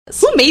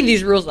Who made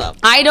these rules up?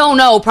 I don't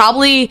know.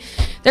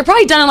 They're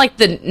probably done in like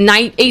the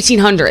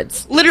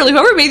 1800s. Literally,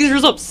 whoever made these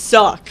rules up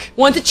suck.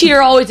 Once a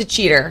cheater, always a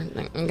cheater.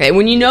 Okay,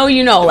 when you know,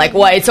 you know. Like,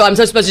 what? So I'm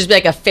supposed to just be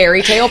like a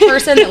fairy tale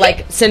person,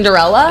 like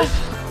Cinderella?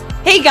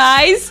 Hey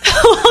guys,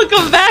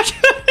 welcome back.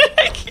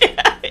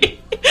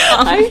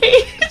 I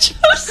hate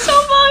you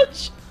so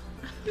much.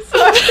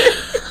 Sorry.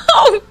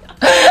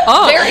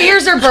 Oh. Their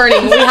ears are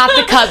burning. We have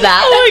to cut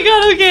that. Oh my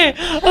god,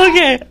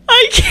 okay.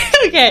 I can't,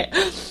 okay.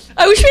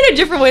 I wish we had a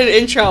different way to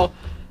intro.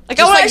 Like,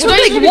 I want to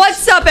be like,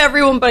 what's up,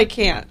 everyone, but I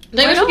can't.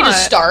 Maybe we can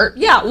just start.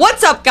 Yeah,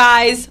 what's up,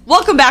 guys?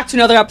 Welcome back to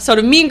another episode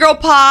of Mean Girl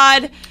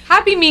Pod.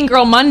 Happy Mean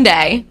Girl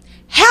Monday.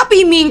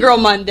 Happy Mean Girl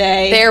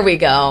Monday. There we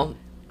go.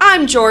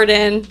 I'm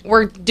Jordan.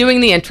 We're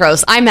doing the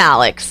intros. I'm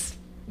Alex.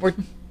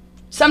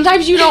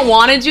 Sometimes you don't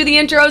want to do the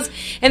intros,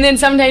 and then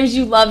sometimes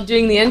you love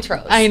doing the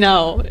intros. I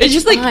know. It's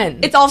just fun. Like,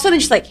 it's all of a sudden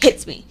just like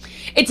hits me.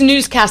 It's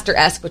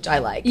newscaster-esque, which I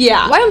like.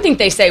 Yeah. Well, I don't think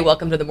they say,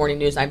 welcome to the morning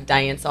news, I'm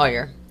Diane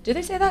Sawyer. Do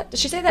they say that?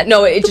 Does she say that?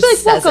 No, it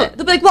just says it.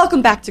 They'll be like,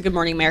 welcome back to Good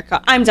Morning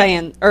America. I'm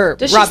Diane,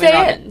 Does she Robin say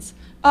Robbins. It?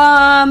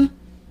 I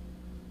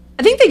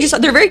think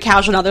they're very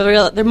casual now.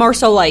 They're more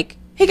so like,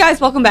 hey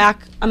guys, welcome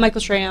back. I'm Michael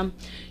Schramm.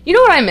 You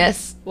know what I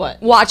miss?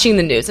 What? Watching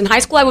the news. In high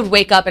school, I would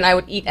wake up and I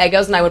would eat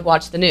Eggos and I would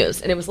watch the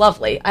news, and it was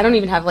lovely. I don't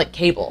even have, like,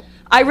 cable.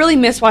 I really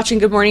miss watching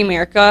Good Morning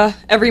America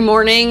every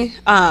morning.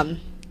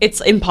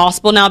 It's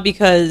impossible now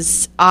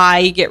because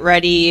I get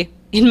ready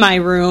in my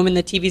room and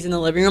the TV's in the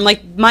living room.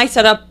 Like, my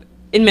setup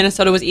in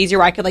Minnesota was easier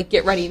where I could, like,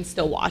 get ready and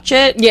still watch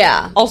it.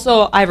 Yeah.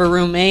 Also, I have a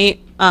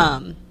roommate,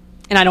 and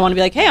I don't want to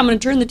be like, hey, I'm going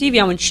to turn the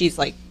TV on when she's,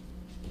 like,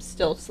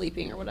 still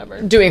sleeping or whatever.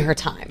 Doing her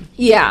time.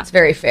 Yeah. It's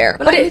very fair.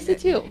 But I miss it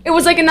too. It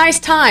was like a nice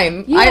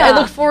time. Yeah. I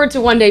look forward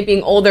to one day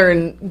being older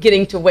and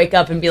getting to wake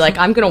up and be like,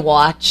 I'm going to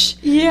watch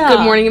Good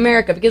Morning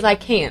America because I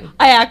can.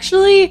 I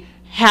actually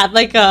had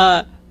like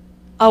a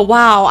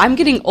wow, I'm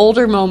getting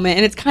older moment,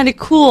 and it's kind of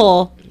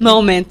cool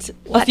moment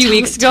a few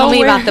weeks ago. Tell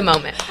me about the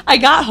moment. I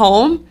got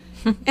home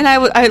and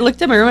I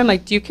looked at my room. I'm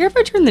like, do you care if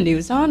I turn the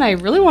news on? I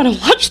really want to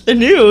watch the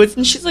news.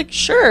 And she's like,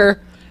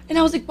 sure. And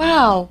I was like,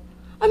 wow,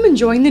 I'm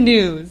enjoying the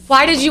news.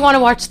 Why did you want to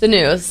watch the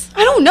news?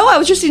 I don't know. I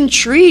was just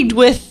intrigued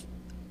with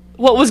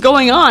what was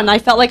going on. I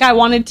felt like I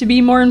wanted to be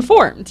more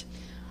informed.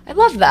 I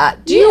love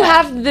that. Do you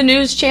have the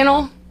news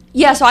channel?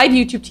 Yeah, so I have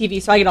YouTube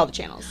TV, so I get all the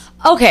channels.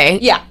 Okay.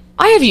 Yeah.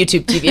 I have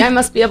YouTube TV. I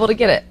must be able to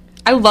get it.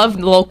 I love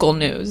local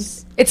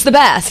news. It's the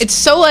best. It's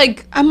so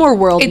like I'm more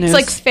world news. It's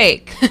like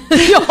fake.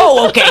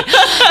 Oh, okay.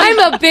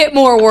 I'm a bit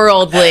more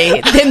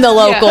worldly than the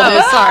local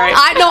news. Sorry.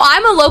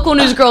 I'm a local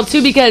news girl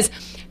too because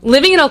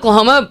living in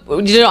Oklahoma,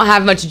 you don't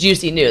have much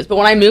juicy news. But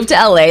when I moved to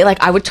LA,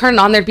 like I would turn it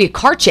on, there'd be a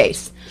car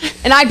chase,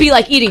 and I'd be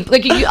like eating.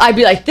 Like I'd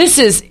be like,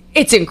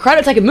 it's incredible.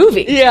 It's like a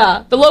movie.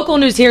 Yeah. The local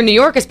news here in New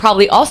York is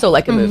probably also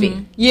like a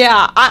movie.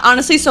 Yeah,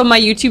 honestly, so my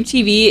YouTube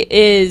TV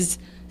is...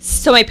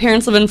 So my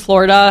parents live in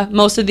Florida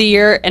most of the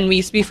year, and we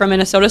used to be from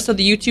Minnesota, so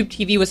the YouTube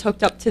TV was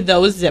hooked up to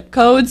those zip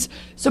codes.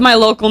 So my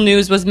local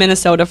news was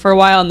Minnesota for a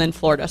while, and then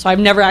Florida. So I've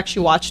never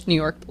actually watched New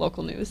York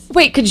local news.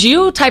 Wait, could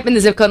you type in the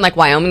zip code in like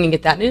Wyoming and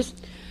get that news?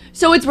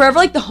 So it's wherever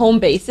like the home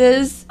base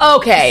is.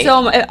 Okay.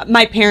 So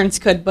my parents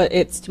could, but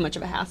it's too much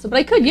of a hassle. But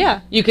I could, yeah.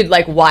 You could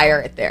like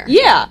wire it there.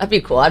 Yeah. That'd be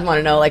cool. I'd want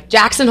to know like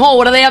Jackson Hole,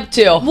 what are they up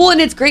to? Well, and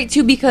it's great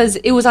too because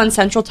it was on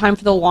Central Time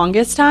for the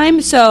longest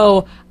time,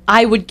 so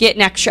I would get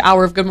an extra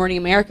hour of Good Morning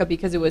America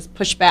because it was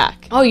pushed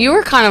back. Oh, you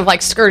were kind of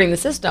like skirting the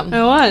system.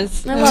 It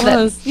was. I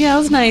love it. Yeah, it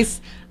was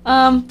nice.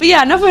 But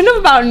yeah, enough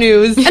about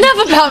news.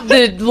 Enough about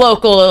the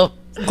local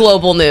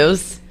global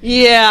news.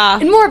 Yeah.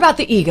 And more about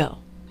the ego.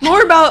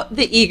 More about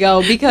the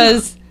ego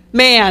because,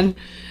 man,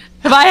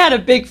 have I had a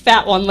big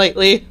fat one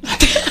lately.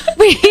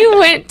 We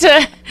went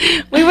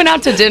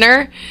out to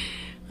dinner,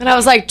 and I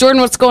was like, Jordan,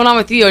 what's going on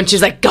with you? And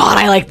she's like, God,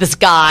 I like this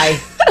guy.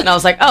 And I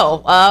was like,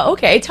 oh,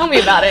 okay, tell me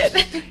about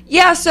it.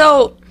 Yeah,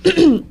 so I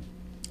don't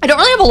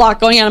really have a lot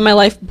going on in my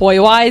life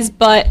boy-wise,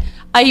 but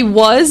I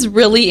was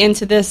really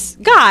into this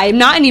guy.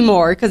 Not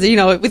anymore, because, you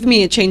know, with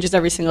me it changes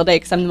every single day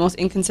because I'm the most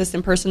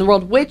inconsistent person in the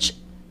world, which...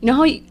 You know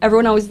how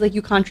everyone always like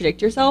you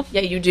contradict yourself?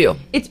 Yeah, you do.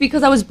 It's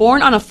because I was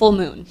born on a full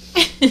moon.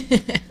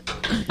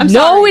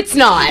 No, it's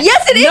not.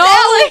 Yes, it is,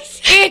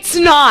 Alex. It's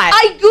not.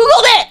 I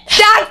Googled it.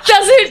 That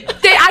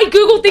doesn't... I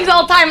Google things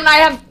all the time, and I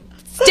have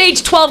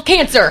stage 12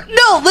 cancer.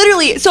 No,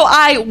 literally. So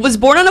I was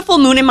born on a full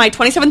moon, and my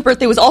 27th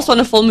birthday was also on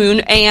a full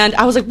moon, and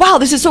I was like, wow,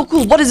 this is so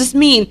cool. What does this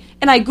mean?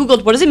 And I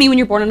Googled, what does it mean when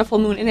you're born on a full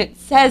moon? And it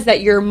says that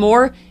you're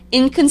more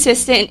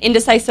inconsistent and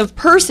indecisive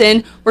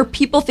person where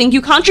people think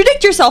you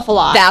contradict yourself a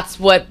lot. That's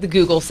what the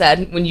Google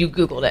said when you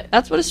Googled it.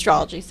 That's what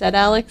astrology said,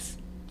 Alex.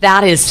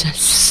 That is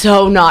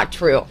so not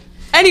true.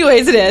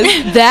 Anyways, it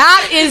is.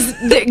 That is...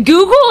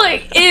 Google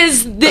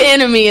is the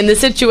enemy in the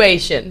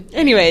situation.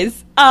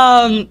 Anyways,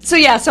 so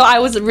yeah, so I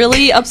was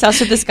really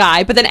obsessed with this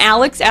guy, but then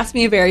Alex asked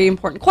me a very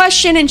important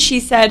question, and she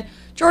said,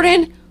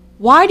 Jordan,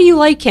 why do you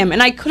like him?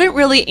 And I couldn't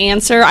really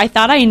answer. I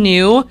thought I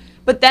knew,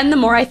 but then the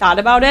more I thought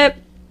about it,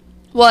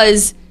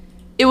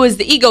 it was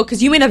the ego,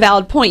 because you made a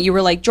valid point. You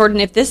were like,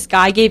 Jordan, if this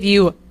guy gave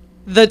you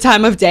the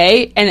time of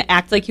day and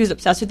act like he was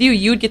obsessed with you,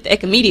 you would get the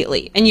ick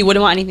immediately, and you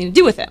wouldn't want anything to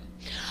do with him.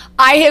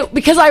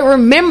 Because I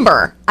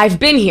remember I've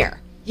been here.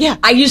 Yeah.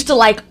 I used to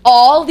like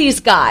all these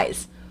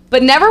guys,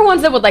 but never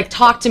ones that would like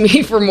talk to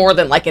me for more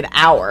than like an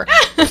hour.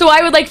 So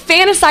I would like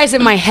fantasize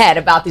in my head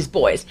about these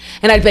boys,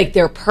 and I'd be like,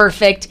 they're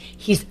perfect.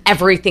 He's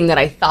everything that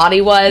I thought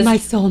he was. My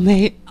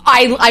soulmate.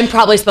 I'm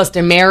probably supposed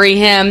to marry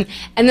him.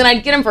 And then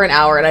I'd get him for an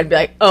hour and I'd be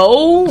like,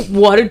 oh,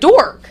 what a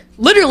dork.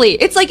 Literally,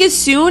 it's like as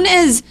soon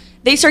as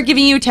they start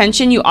giving you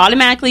attention, you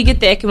automatically get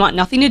the ick and want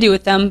nothing to do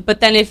with them. But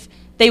then if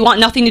they want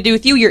nothing to do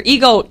with you, your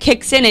ego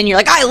kicks in and you're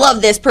like, I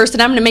love this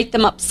person. I'm going to make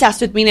them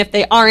obsessed with me. And if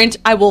they aren't,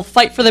 I will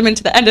fight for them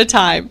into the end of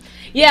time.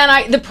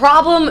 Yeah, and the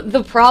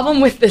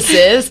problem with this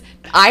is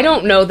I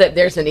don't know that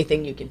there's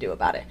anything you can do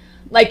about it.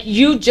 Like,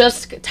 you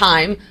just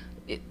time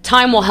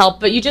will help,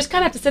 but you just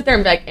kind of have to sit there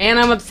and be like, and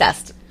I'm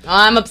obsessed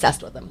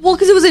with him. Well,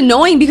 because it was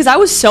annoying because I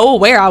was so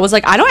aware. I was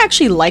like, I don't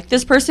actually like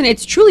this person.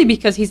 It's truly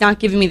because he's not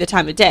giving me the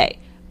time of day.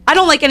 I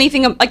don't like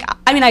anything. Like,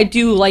 I mean, I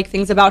do like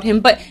things about him,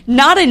 but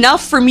not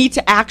enough for me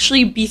to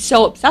actually be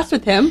so obsessed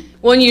with him.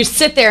 When you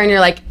sit there and you're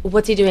like,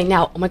 what's he doing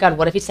now? Oh my God,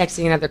 what if he's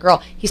texting another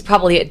girl? He's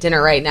probably at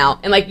dinner right now.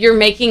 And like, you're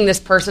making this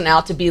person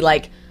out to be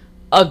like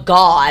a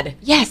god.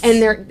 Yes.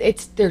 And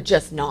they're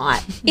just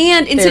not.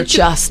 And they're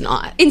just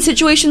not. In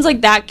situations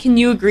like that, can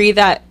you agree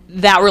that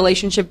that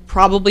relationship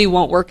probably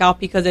won't work out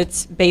because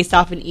it's based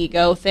off an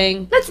ego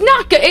thing? That's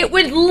not good. It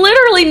would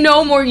literally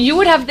no more. You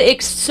would have the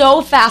ick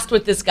so fast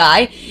with this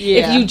guy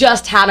if you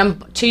just had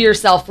him to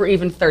yourself for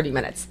even 30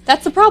 minutes.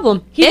 That's the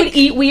problem. He would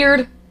eat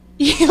weird.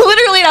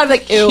 Literally, and I was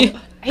like, ew.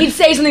 He'd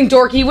say something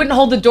dorky. He wouldn't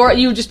hold the door.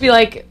 You would just be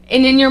like,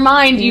 and in your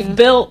mind, you've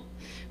built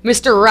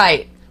Mr.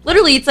 Right.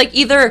 Literally, it's like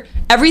either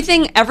every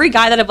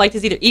guy that I've liked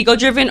is either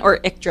ego-driven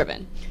or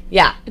ick-driven.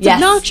 Yeah. It's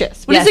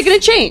obnoxious. When is it going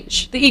to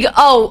change? The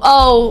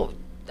ego.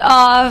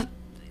 The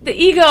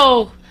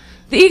ego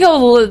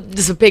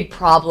is a big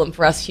problem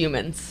for us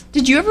humans.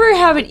 Did you ever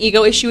have an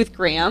ego issue with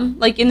Graham,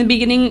 like in the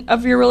beginning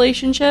of your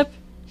relationship?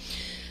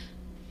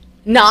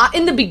 Not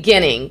in the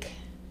beginning.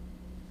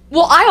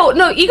 Well,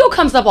 no, ego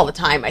comes up all the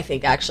time, I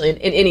think, actually, in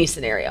any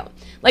scenario.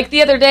 Like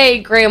the other day,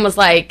 Graham was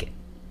like,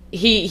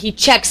 he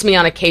checks me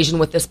on occasion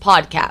with this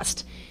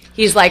podcast.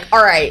 He's like,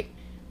 all right.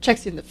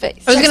 Checks you in the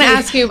face. I was going to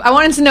ask you, I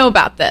wanted to know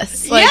about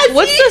this. Like, Yes,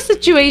 what's the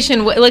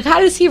situation? Like,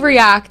 how does he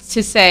react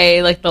to,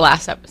 say, like, the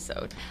last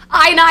episode?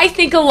 I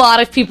think a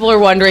lot of people are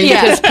wondering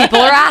because people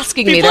are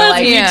asking me. They're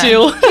like, me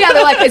too. Yeah,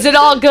 they're like, is it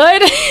all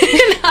good?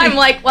 And I'm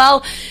like,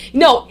 well,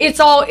 no, it's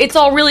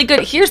all really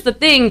good. Here's the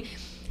thing.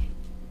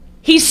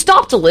 He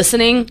stopped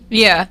listening.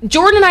 Yeah.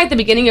 Jordan and I, at the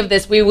beginning of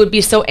this, we would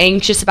be so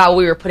anxious about what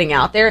we were putting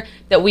out there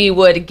that we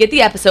would get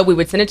the episode, we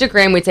would send it to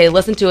Graham, we'd say,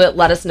 listen to it,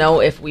 let us know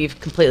if we've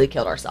completely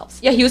killed ourselves.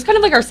 Yeah, he was kind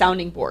of like our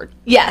sounding board.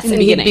 Yes,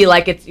 and he'd be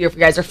like, if you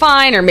guys are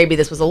fine, or maybe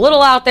this was a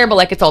little out there, but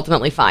like, it's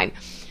ultimately fine.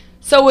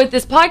 So with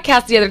this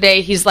podcast the other day,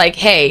 he's like,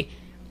 hey,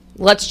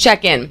 let's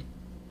check in.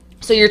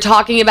 So you're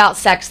talking about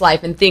sex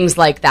life and things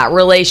like that,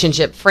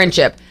 relationship,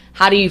 friendship.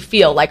 How do you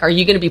feel? Like, are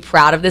you going to be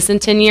proud of this in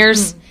 10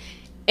 years?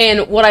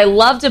 And what I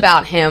loved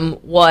about him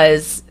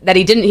was that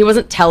he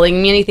wasn't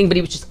telling me anything, but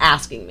he was just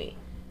asking me.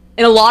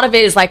 And a lot of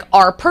it is like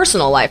our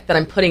personal life that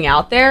I'm putting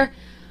out there.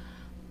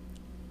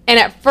 And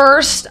at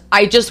first,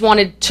 I just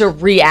wanted to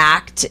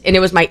react, and it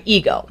was my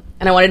ego.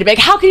 And I wanted to be like,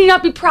 how can you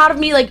not be proud of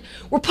me? Like,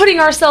 we're putting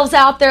ourselves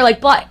out there, like,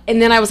 but. And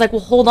then I was like,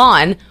 well, hold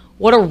on.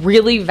 What a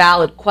really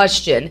valid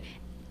question.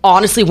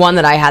 Honestly, one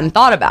that I hadn't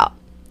thought about.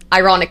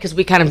 Ironic, because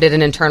we kind of did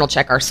an internal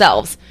check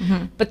ourselves.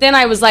 Mm-hmm. But then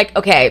I was like,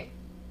 okay,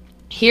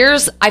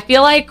 I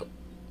feel like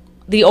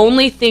the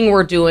only thing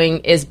we're doing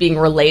is being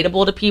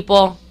relatable to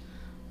people.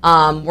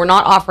 We're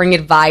not offering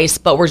advice,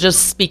 but we're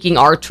just speaking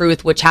our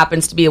truth, which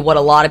happens to be what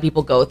a lot of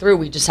people go through.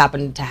 We just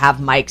happen to have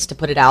mics to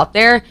put it out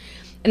there.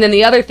 And then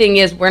the other thing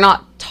is we're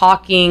not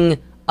talking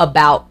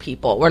about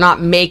people. We're not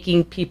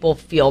making people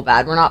feel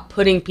bad. We're not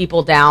putting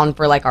people down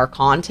for like our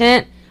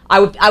content.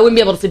 I wouldn't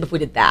be able to sleep if we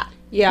did that.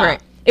 Yeah.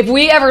 Right. If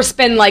we ever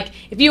spend like,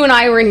 if you and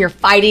I were in here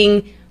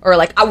fighting, or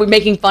like, are we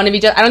making fun of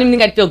each other? I don't even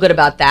think I'd feel good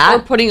about that. Or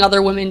putting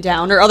other women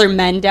down, or other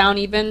men down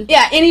even.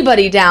 Yeah,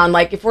 anybody down.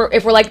 Like, if we're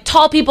like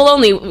tall people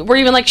only, we're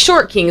even like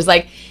short kings.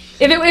 Like,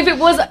 if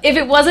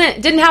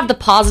it didn't have the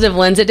positive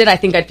lens it did, I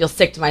think I'd feel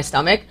sick to my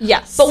stomach.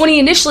 Yes. But when he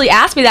initially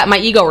asked me that, my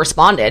ego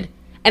responded.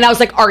 And I was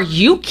like, are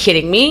you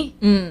kidding me?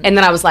 And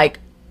then I was like,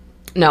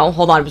 no,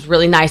 hold on. It was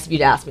really nice of you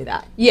to ask me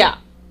that. Yeah.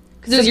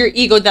 Because it was your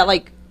ego that,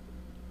 like,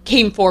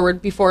 came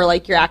forward before,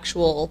 like, your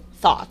actual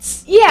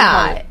thoughts.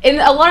 Yeah, and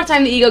a lot of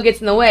time the ego gets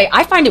in the way.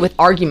 I find it with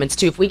arguments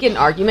too. If we get in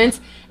arguments,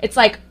 it's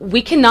like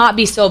we cannot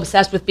be so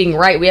obsessed with being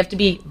right. We have to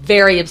be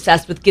very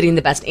obsessed with getting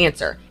the best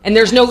answer. And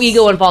there's no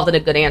ego involved in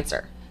a good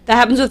answer. That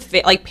happens with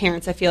like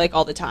parents, I feel like,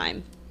 all the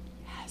time.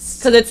 Yes.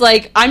 Because it's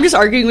like, I'm just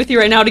arguing with you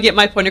right now to get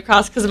my point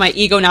across because of my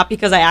ego, not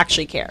because I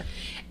actually care.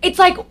 It's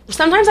like,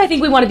 sometimes I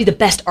think we want to be the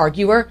best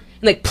arguer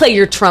and like play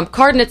your trump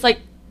card. And it's like,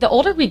 the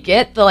older we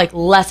get, the like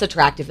less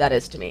attractive that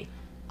is to me.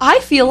 I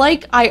feel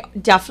like I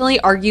definitely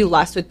argue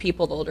less with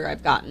people the older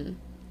I've gotten.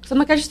 So I'm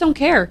like, I just don't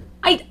care.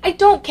 I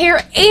don't care.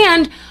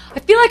 And I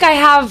feel like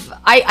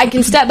I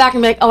can step back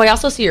and be like, oh, I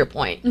also see your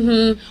point.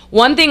 Mm-hmm.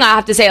 One thing I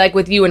have to say, like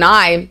with you and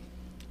I,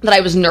 that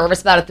I was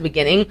nervous about at the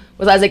beginning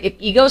was I was like, if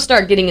egos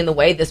start getting in the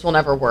way, this will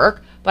never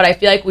work. But I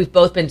feel like we've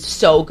both been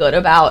so good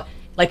about,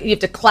 like, you have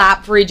to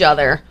clap for each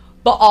other,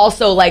 but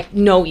also, like,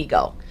 no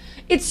ego.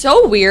 It's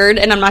so weird,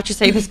 and I'm not just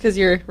saying this because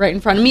you're right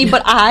in front of me,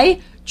 but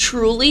I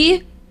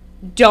truly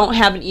don't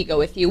have an ego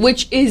with you,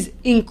 which is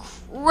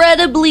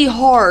incredibly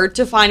hard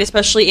to find,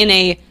 especially in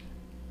a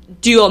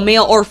duo,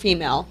 male or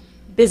female,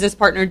 business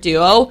partner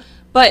duo.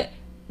 But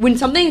when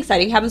something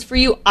exciting happens for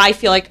you, I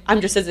feel like I'm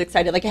just as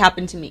excited, like it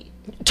happened to me.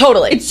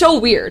 Totally. It's so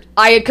weird.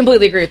 I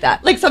completely agree with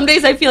that. Like, some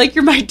days I feel like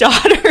you're my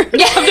daughter.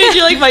 Yeah. Some days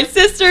you're like my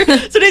sister.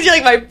 Some days you're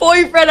like my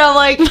boyfriend. I'm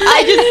like,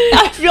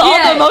 I feel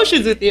all the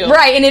emotions with you.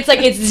 Right, and it's like,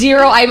 it's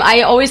zero.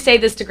 I always say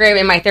this to Graham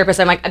and my therapist.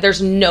 I'm like,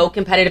 there's no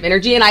competitive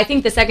energy. And I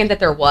think the second that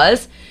there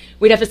was,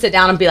 we'd have to sit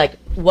down and be like,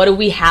 what do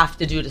we have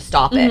to do to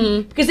stop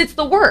it? Because it's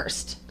the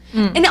worst.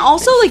 And it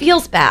also, like,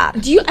 feels bad.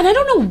 And I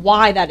don't know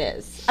why that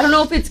is. I don't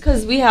know if it's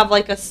because we have,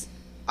 like,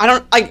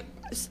 I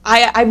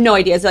have no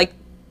idea. Is it, like,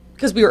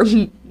 because we were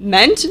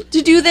meant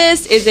to do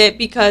this? Is it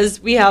because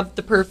we have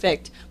the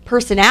perfect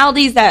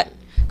personalities that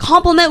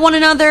complement one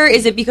another?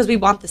 Is it because we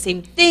want the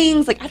same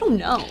things? Like, I don't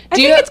know. I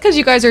think it's because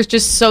you guys are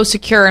just so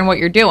secure in what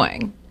you're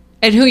doing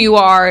and who you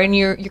are, and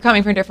you're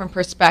coming from different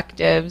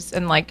perspectives,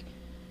 and, like,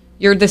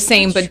 you're the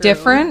same but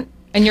different,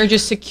 and you're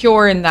just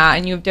secure in that,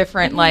 and you have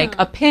different like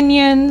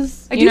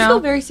opinions. I do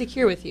feel very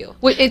secure with you.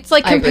 It's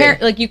like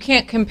like you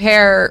can't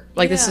compare,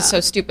 like, this is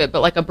so stupid,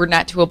 but like a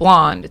brunette to a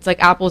blonde. It's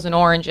like apples and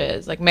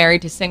oranges, like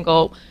married to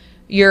single.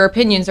 Your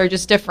opinions are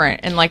just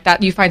different, and like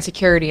that, you find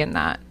security in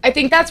that. I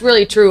think that's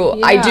really true.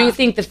 Yeah. I do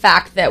think the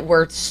fact that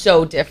we're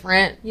so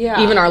different,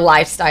 even our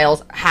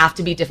lifestyles have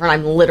to be different.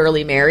 I'm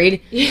literally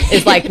married.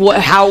 Is like,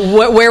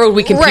 where would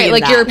we compete? Right,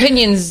 like your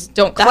opinions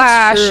don't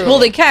clash. True. Well,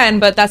 they can,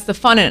 but that's the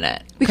fun in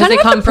it because they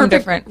come from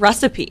different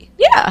recipe.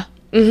 Yeah.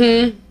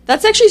 Mm-hmm.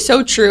 That's actually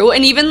so true.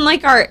 And even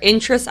like our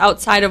interests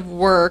outside of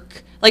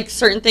work, like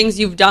certain things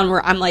you've done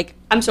where I'm like,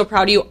 I'm so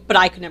proud of you, but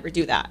I could never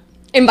do that.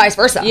 And vice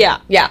versa. Yeah.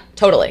 Yeah,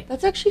 totally.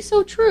 That's actually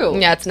so true.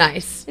 Yeah, it's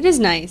nice. It is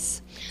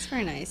nice. It's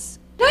very nice.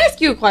 Can I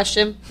ask you a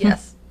question?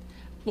 Yes.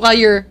 While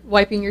you're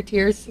wiping your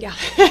tears? Yeah.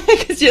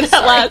 Because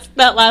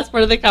that last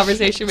part of the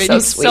conversation made So me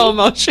sweet. so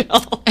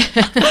emotional.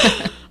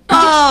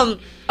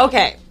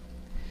 Okay.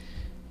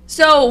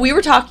 So we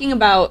were talking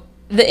about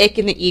the ick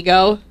and the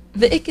ego.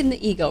 The ick and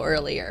the ego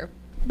earlier.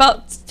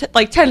 About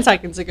like 10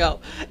 seconds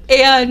ago.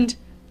 And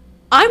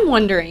I'm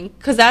wondering,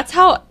 because that's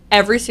how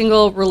every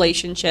single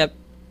relationship,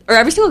 or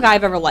every single guy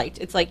I've ever liked,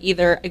 it's like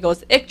either it goes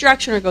the ick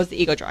direction or it goes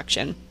the ego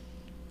direction.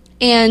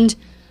 And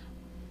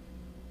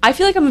I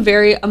feel like I'm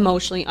very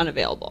emotionally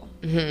unavailable.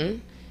 Mm-hmm.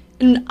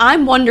 And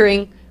I'm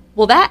wondering,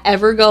 will that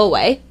ever go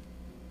away?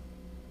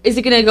 Is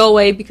it going to go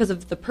away because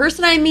of the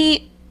person I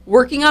meet,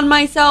 working on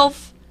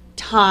myself,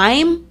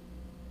 time?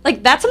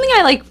 Like, that's something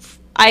I like.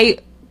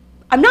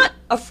 I'm not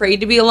afraid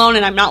to be alone,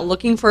 and I'm not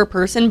looking for a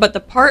person, but the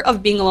part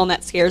of being alone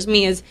that scares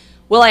me is,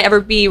 will I ever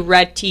be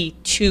ready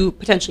to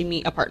potentially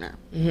meet a partner?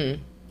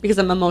 Mm-hmm. Because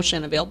I'm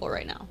emotionally unavailable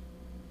right now.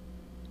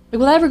 Like,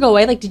 will that ever go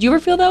away? Like, did you ever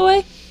feel that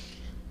way?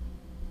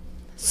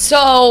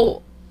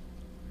 So,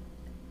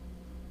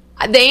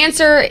 the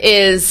answer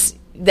is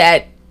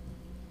that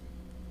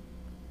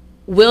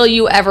will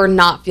you ever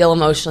not feel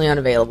emotionally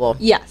unavailable?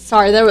 Yeah,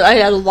 sorry, I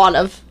had a lot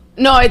of...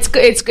 No, it's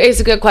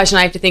a good question.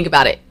 I have to think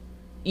about it.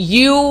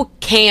 You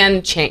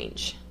can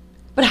change.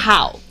 But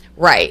how?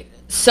 Right.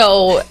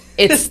 So,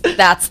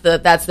 that's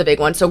the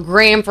big one. So,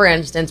 Graham, for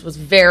instance, was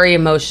very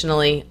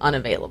emotionally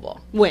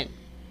unavailable. When?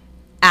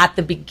 At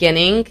the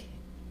beginning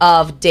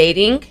of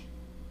dating,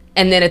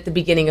 and then at the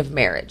beginning of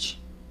marriage.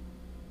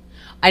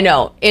 I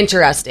know,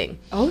 interesting.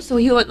 Oh, so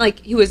he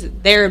was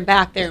there and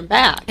back, there and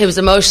back. He was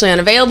emotionally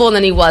unavailable, and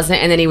then he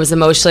wasn't, and then he was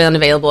emotionally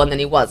unavailable, and then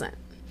he wasn't.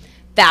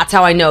 That's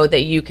how I know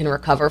that you can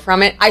recover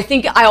from it. I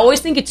always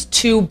think it's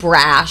too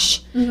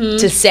brash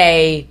to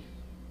say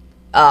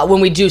when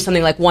we do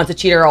something like once a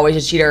cheater, always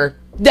a cheater.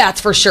 That's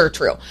for sure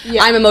true.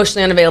 Yeah. I'm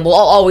emotionally unavailable.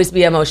 I'll always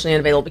be emotionally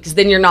unavailable, because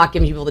then you're not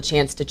giving people the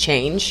chance to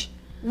change.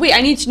 Wait,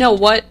 I need to know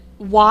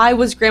why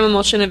was Graham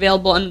emotionally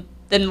unavailable, and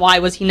then why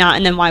was he not,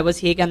 and then why was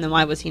he again, then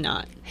why was he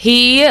not?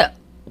 He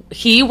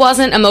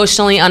wasn't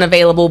emotionally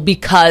unavailable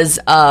because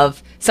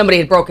of somebody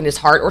had broken his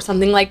heart or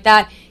something like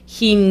that.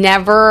 He's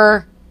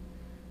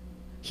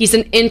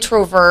an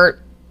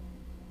introvert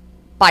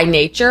by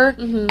nature,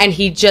 and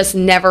he just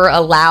never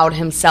allowed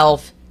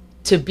himself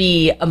to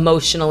be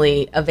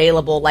emotionally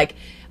available. Like,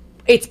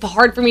 it's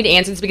hard for me to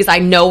answer this because I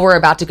know we're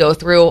about to go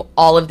through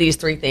all of these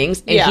three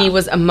things, and he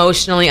was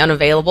emotionally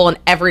unavailable in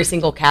every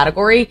single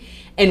category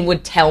and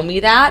would tell me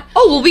that.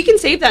 Oh, well, we can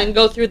save that and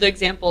go through the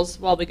examples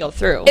while we go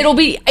through. It'll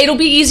be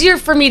easier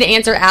for me to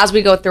answer as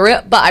we go through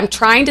it, but I'm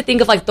trying to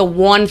think of like the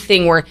one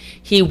thing where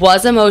he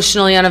was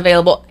emotionally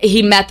unavailable.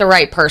 He met the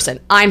right person.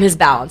 I'm his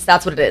balance.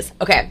 That's what it is.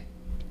 Okay.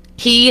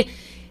 He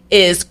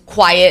is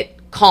quiet,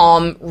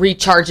 calm,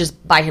 recharges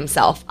by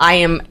himself. I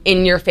am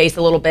in your face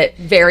a little bit,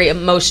 very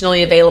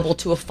emotionally available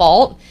to a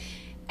fault.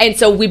 And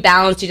so we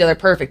balanced each other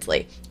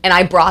perfectly. And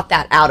I brought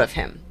that out of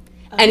him.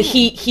 And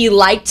he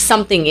liked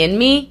something in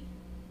me,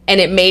 and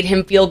it made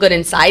him feel good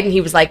inside. And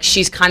he was like,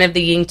 she's kind of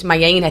the yin to my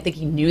yang, and I think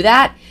he knew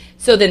that.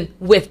 So then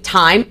with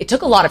time, it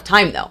took a lot of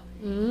time, though.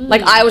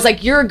 Like, I was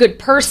like, you're a good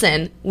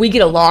person. We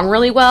get along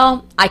really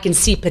well. I can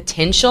see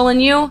potential in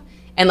you.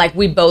 And, like,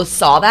 we both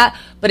saw that.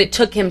 But it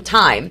took him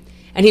time.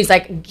 And he's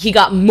like, he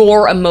got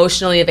more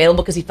emotionally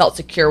available because he felt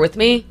secure with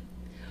me.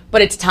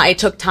 But it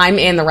took time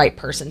and the right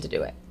person to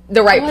do it.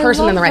 The right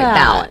person and the right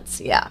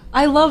balance. Yeah.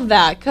 I love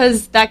that,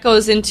 because that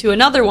goes into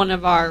another one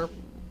of our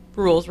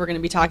rules we're going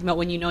to be talking about,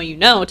 when you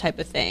know type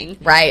of thing.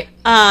 Right.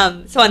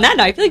 So on that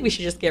note, I feel like we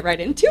should just get right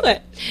into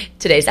it.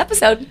 Today's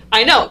episode.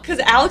 I know, because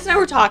Alex and I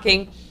were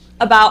talking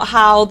about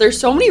how there's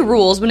so many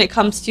rules when it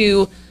comes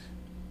to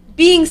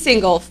being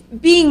single,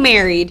 being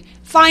married,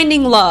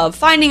 finding love,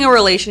 finding a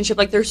relationship.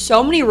 Like, there's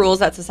so many rules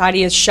that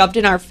society has shoved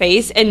in our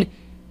face, and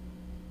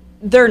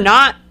they're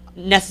not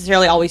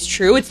necessarily always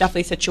true. It's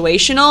definitely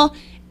situational.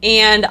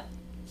 And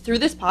through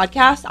this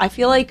podcast, I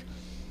feel like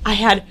I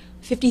had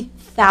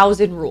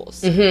 50,000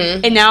 rules.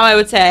 And now I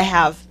would say I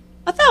have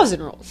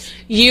 1,000 rules.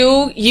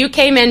 You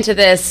came into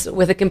this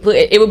with a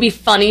complete... It would be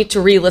funny to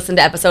re-listen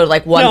to episode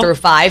like 1 through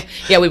 5.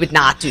 Yeah, we would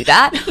not do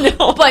that.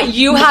 No. But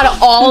you had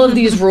all of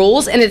these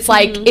rules, and it's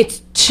like,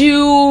 it's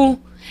too...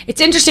 It's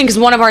interesting because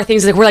one of our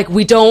things is like, we're like,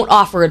 we don't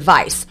offer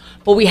advice,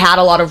 but we had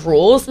a lot of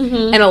rules,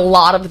 and a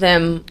lot of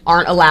them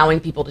aren't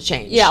allowing people to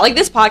change. Yeah, like,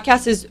 this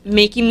podcast is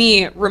making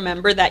me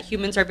remember that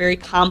humans are very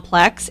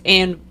complex,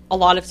 and a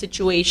lot of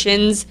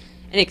situations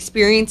and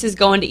experiences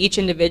go into each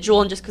individual,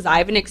 and just because I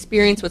have an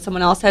experience what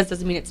someone else has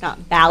doesn't mean it's not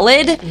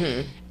valid.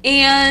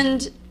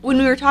 And when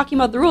we were talking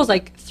about the rules,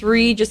 like,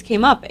 3 just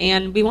came up,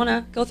 and we want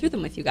to go through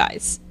them with you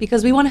guys,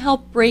 because we want to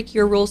help break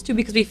your rules too,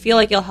 because we feel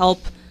like it'll help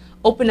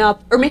open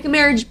up or make a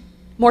marriage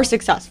more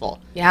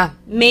successful. Yeah.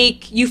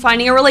 Make you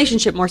finding a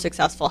relationship more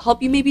successful.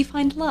 Help you maybe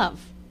find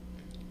love.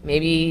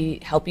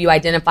 Maybe help you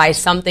identify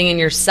something in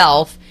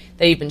yourself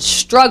that you've been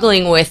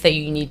struggling with that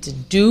you need to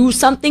do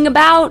something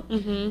about.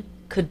 That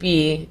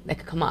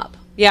could come up.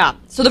 Yeah.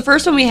 So the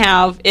first one we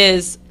have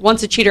is,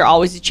 once a cheater,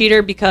 always a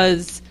cheater,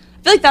 because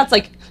I feel like that's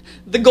like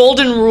the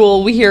golden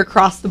rule we hear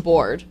across the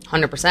board.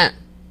 100%.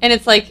 And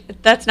it's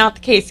like, that's not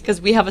the case,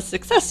 because we have a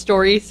success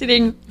story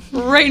sitting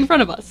right in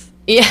front of us.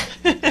 Yeah.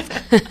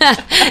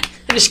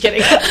 I'm just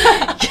kidding.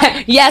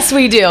 Yes,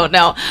 we do.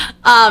 No.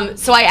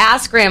 So I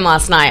asked Graham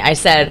last night, I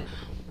said,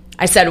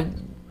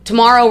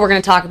 tomorrow we're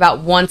going to talk about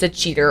once a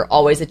cheater,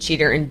 always a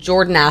cheater. And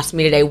Jordan asked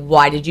me today,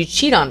 why did you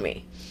cheat on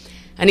me?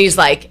 And he's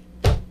like,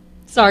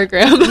 sorry,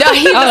 Graham. No,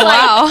 he was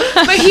wow.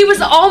 But he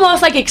was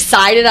almost like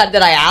excited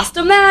that I asked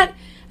him that.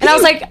 And I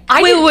was like,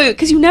 wait,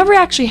 because you never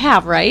actually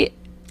have, right?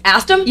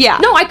 Asked him? Yeah.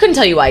 No, I couldn't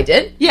tell you I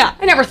did. Yeah.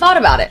 I never thought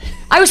about it.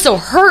 I was so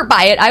hurt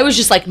by it. I was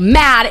just like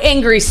mad,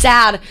 angry,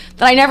 sad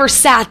that I never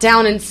sat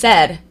down and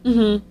said,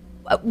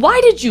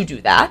 why did you do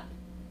that?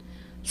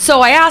 So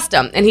I asked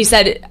him, and he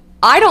said,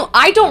 I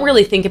don't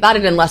really think about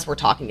it unless we're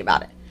talking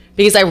about it,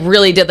 because I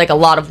really did like a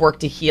lot of work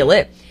to heal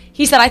it.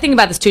 He said, I think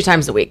about this 2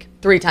 times a week,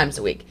 3 times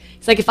a week.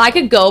 It's like, if I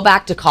could go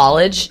back to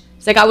college,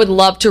 it's like, I would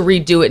love to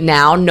redo it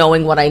now,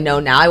 knowing what I know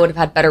now. I would have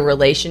had better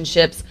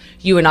relationships.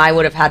 You and I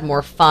would have had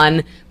more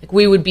fun. Like,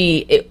 we would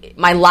be,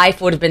 my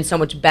life would have been so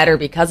much better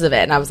because of it.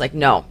 And I was like,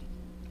 no,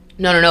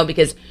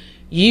 because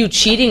you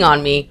cheating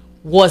on me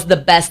was the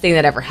best thing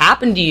that ever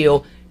happened to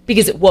you,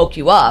 because it woke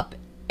you up.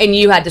 And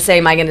you had to say,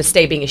 am I going to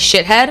stay being a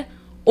shithead?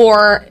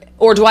 Or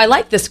do I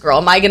like this girl?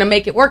 Am I going to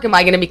make it work? Am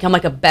I going to become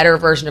like a better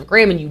version of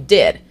Graham? And you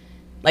did,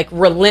 like,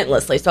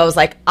 relentlessly. So I was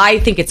like, I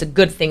think it's a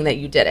good thing that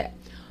you did it.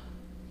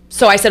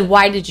 So I said,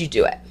 why did you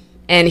do it?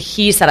 And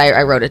he said,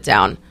 I wrote it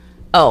down.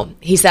 Oh,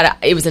 he said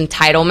it was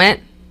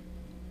entitlement.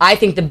 I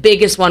think the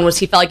biggest one was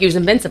he felt like he was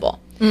invincible.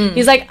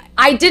 He's like,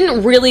 I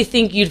didn't really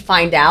think you'd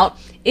find out.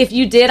 If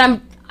you did,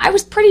 I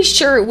was pretty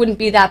sure it wouldn't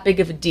be that big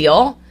of a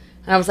deal.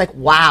 And I was like,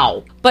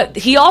 wow. But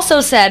he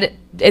also said,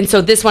 and so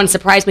this one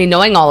surprised me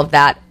knowing all of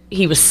that,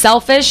 he was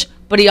selfish,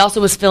 but he also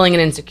was feeling an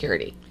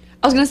insecurity.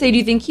 I was going to say, do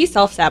you think he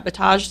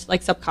self-sabotaged,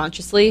 like,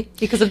 subconsciously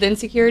because of the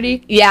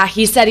insecurity? Yeah,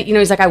 he said,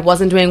 he's like, I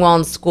wasn't doing well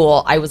in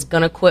school. I was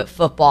going to quit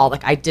football.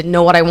 Like, I didn't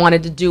know what I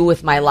wanted to do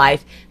with my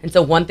life. And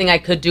so one thing I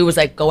could do was,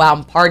 like, go out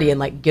and party and,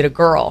 like, get a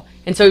girl.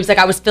 And so he was like,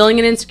 I was feeling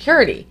an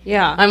insecurity.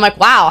 Yeah. I'm like,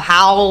 wow,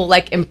 how,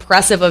 like,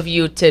 impressive of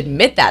you to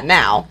admit that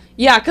now.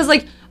 Yeah, because,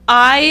 like,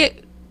 I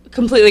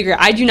completely agree.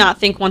 I do not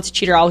think once a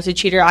cheater, always a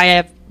cheater. I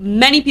have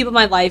many people in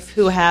my life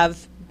who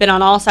have been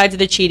on all sides of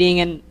the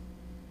cheating, and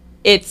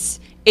it's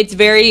been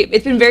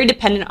very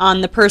dependent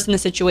on the person, the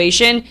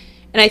situation.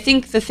 And I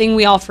think the thing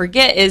we all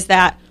forget is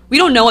that we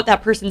don't know what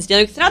that person's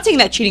dealing with. It's not saying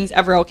that cheating's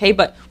ever okay,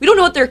 but we don't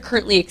know what they're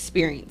currently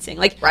experiencing.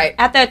 Like, right.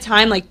 At that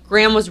time, like,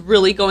 Graham was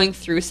really going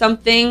through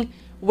something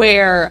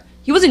where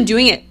he wasn't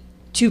doing it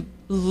to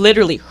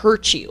literally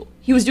hurt you.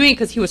 He was doing it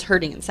because he was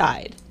hurting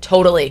inside.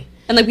 Totally.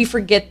 And, like, we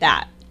forget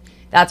that.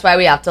 That's why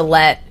we have to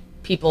let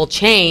people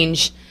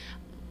change.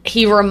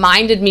 He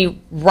reminded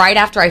me right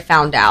after I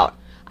found out.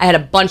 I had a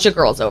bunch of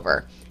girls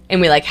over.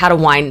 and we like had a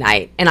wine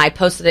night, and I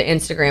posted an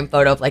Instagram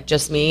photo of like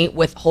just me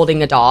with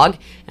holding a dog,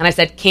 and I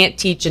said, can't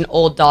teach an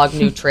old dog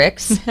new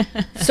tricks.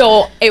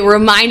 So it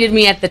reminded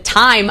me at the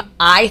time,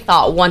 I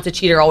thought once a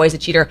cheater, always a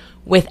cheater,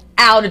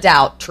 without a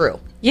doubt, true.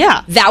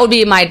 Yeah. That would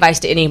be my advice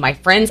to any of my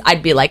friends.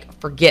 I'd be like,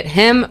 forget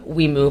him,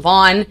 we move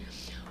on.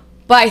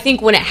 But I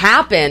think when it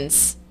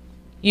happens,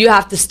 you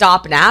have to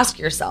stop and ask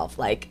yourself,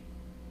 like,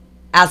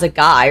 as a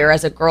guy or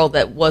as a girl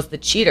that was the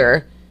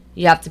cheater,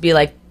 you have to be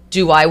like,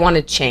 do I want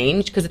to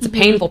change? Because it's a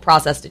painful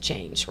process to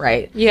change,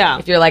 right? Yeah.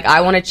 If you're like,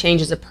 I want to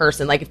change as a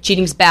person, like if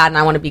cheating's bad and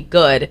I want to be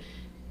good,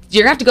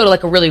 you're going to have to go to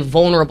like a really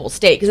vulnerable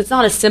state, because it's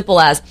not as simple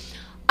as,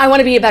 I want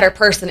to be a better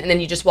person, and then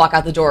you just walk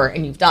out the door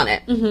and you've done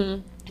it.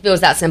 Mm-hmm. If it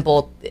was that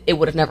simple, it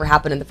would have never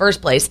happened in the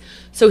first place.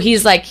 So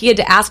he's like, he had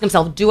to ask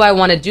himself, do I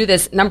want to do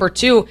this? Number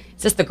two,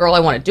 is this the girl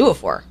I want to do it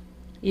for?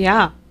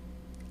 Yeah.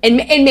 And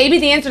maybe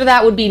the answer to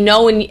that would be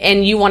no,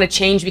 and you want to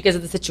change because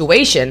of the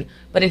situation.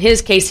 But in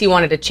his case, he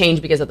wanted to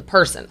change because of the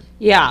person.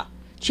 Yeah.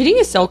 Cheating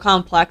is so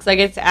complex. Like,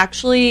 it's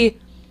actually,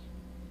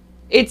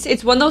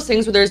 it's one of those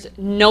things where there's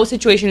no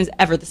situation is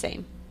ever the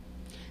same.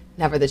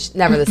 Never the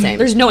same.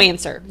 There's no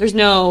answer. There's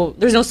no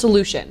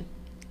solution.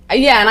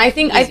 Yeah, and I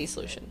think Easy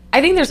solution. I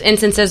think there's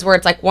instances where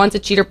it's like, once a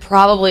cheater,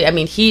 probably, I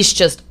mean, he's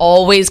just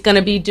always going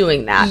to be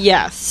doing that.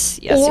 Yes.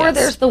 Or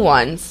there's the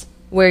ones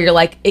where you're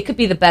like, it could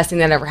be the best thing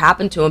that ever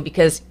happened to him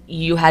because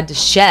you had to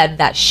shed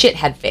that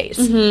shithead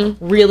phase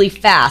really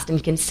fast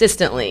and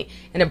consistently,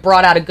 and it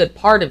brought out a good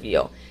part of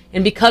you.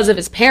 And because of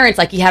his parents,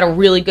 like, he had a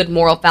really good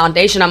moral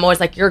foundation. I'm always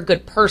like, you're a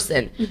good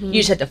person. You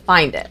just had to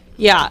find it.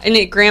 Yeah,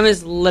 and Graham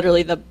is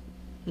literally the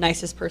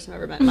nicest person I've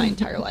ever met in my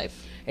entire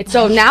life. It's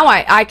so now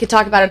I could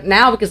talk about it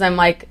now because I'm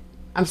like,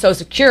 I'm so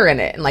secure in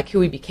it and like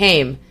who he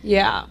became.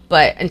 Yeah.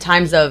 But in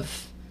times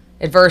of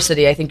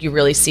adversity, I think you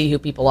really see who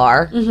people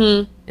are.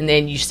 Mm-hmm. And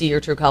then you see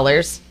your true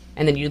colors,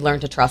 and then you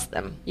learn to trust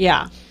them.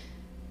 Yeah.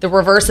 The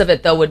reverse of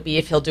it, though, would be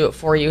if he'll do it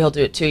for you, he'll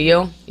do it to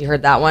you. You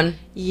heard that one?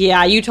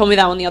 Yeah, you told me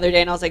that one the other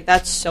day, and I was like,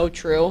 that's so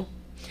true.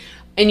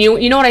 And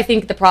you know what I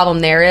think the problem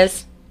there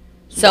is?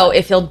 So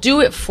if he'll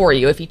do it for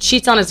you, if he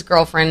cheats on his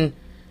girlfriend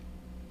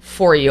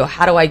for you,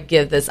 how do I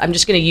give this? I'm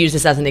just going to use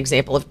this as an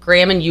example. If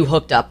Graham and you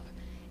hooked up,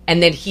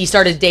 and then he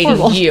started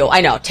dating you. I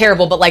know,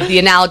 terrible, but like the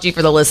analogy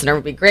for the listener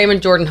would be Graham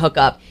and Jordan hook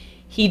up.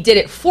 He did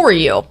it for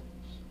you.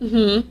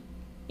 Mm-hmm.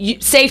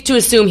 Safe to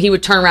assume he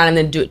would turn around and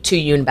then do it to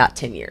you in about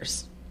 10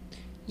 years.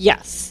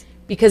 Yes.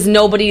 Because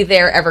nobody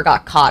there ever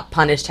got caught,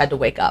 punished, had to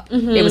wake up.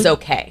 Mm-hmm. It was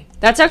okay.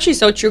 That's actually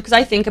so true, because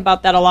I think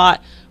about that a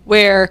lot,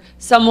 where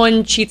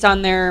someone cheats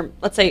on their,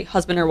 let's say,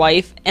 husband or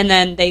wife, and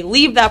then they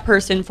leave that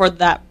person for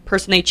that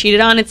person they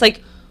cheated on. It's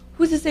like,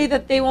 who's to say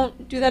that they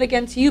won't do that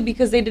again to you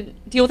because they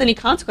didn't deal with any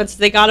consequences?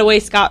 They got away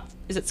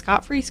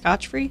scot-free?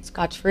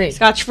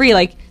 Scotch-free.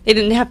 Like, they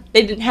didn't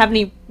have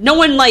any, no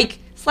one, like,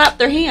 slapped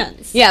their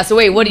hands. Yeah, so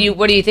wait, what do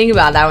you think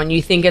about that when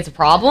you think it's a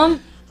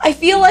problem? I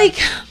feel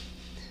like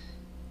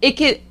it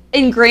could,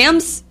 in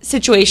Graham's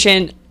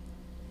situation,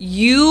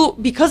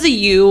 because of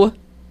you,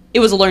 it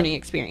was a learning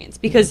experience.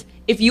 Because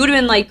if you would have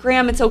been like,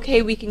 Graham, it's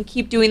okay, we can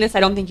keep doing this, I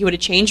don't think he would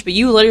have changed. But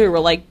you literally were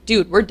like,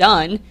 dude, we're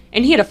done.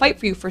 And he had to fight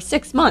for you for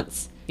 6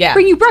 months. Yeah.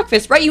 Bring you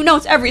breakfast, write you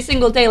notes every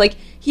single day. Like,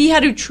 he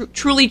had to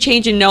truly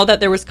change and know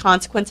that there was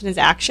consequence in his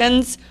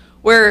actions,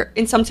 where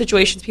in some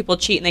situations people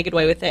cheat and they get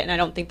away with it. And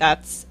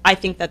I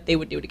think that they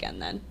would do it again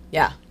then.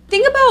 Yeah.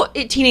 Think about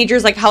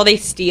teenagers, like how they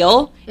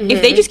steal. Mm-hmm.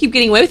 If they just keep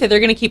getting away with it, they're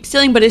going to keep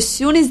stealing. But as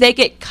soon as they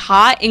get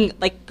caught and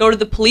like go to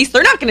the police,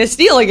 they're not going to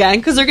steal again,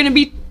 because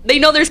they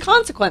know there's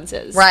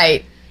consequences.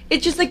 Right.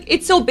 It's just like,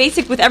 it's so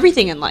basic with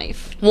everything in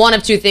life. One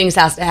of two things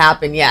has to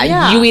happen.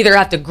 Yeah. You either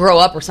have to grow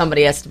up, or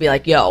somebody has to be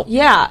like, yo,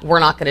 we're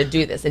not going to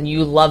do this. And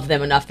you love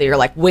them enough that you're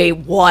like, wait,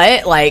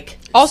 what? Like,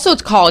 also,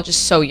 college is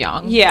so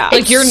young. Yeah.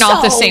 Like, you're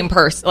not the same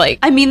person. Like,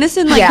 I mean this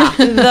in like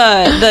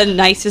the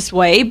nicest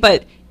way,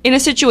 but in a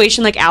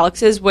situation like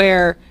Alex's,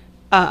 where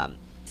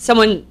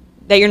someone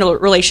that you're in a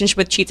relationship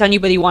with cheats on you,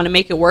 but you want to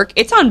make it work,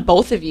 it's on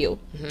both of you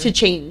to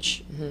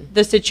change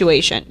the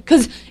situation.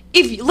 Because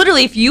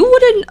if you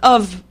wouldn't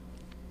have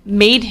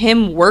made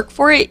him work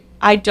for it,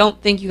 I don't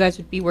think you guys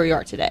would be where you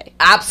are today.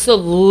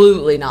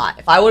 Absolutely not.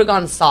 If I would have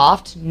gone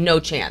soft,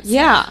 no chance.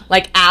 Yeah.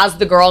 Like, as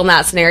the girl in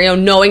that scenario,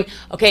 knowing,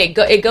 okay,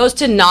 it goes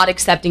to not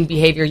accepting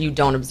behavior you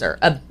don't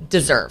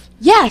deserve.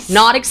 Yes.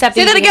 Not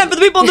accepting. Say that again for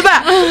the people in the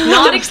back.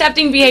 Not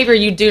accepting behavior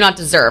you do not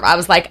deserve. I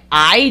was like,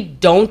 I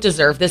don't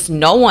deserve this.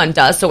 No one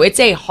does. So it's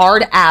a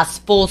hard ass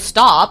full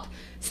stop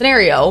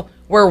scenario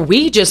where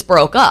we just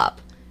broke up.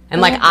 And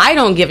like, I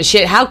don't give a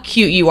shit how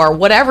cute you are,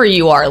 whatever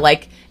you are.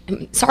 Like,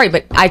 sorry,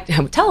 but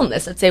I'm telling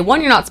this. I'd say,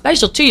 1, you're not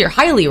special. 2, you're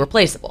highly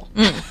replaceable.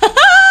 And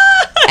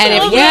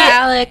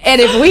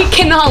if we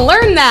cannot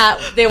learn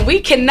that, then we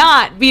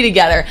cannot be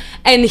together.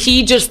 And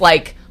he just,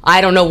 like,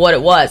 I don't know what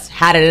it was,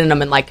 had it in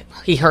him, and like,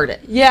 he heard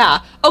it.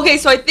 Yeah. Okay,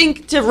 so I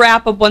think to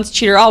wrap up, once a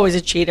cheater, always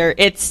a cheater.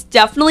 It's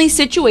definitely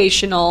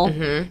situational.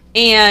 Mm-hmm.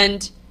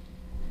 And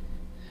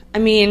I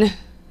mean,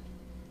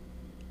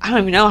 I don't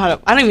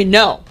even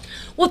know.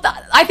 Well,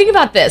 I think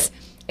about this.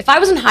 If I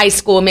was in high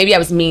school, maybe I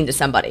was mean to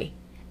somebody,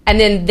 and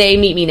then they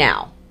meet me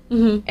now,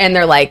 and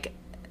they're like,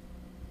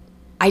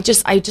 I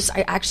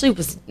actually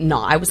was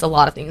not. I was a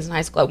lot of things in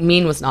high school.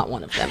 Mean was not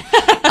one of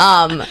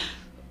them.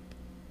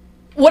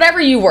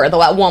 Whatever you were,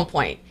 though, at one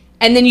point.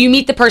 And then you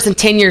meet the person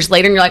 10 years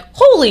later, and you're like,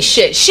 holy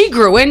shit, she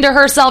grew into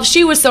herself.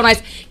 She was so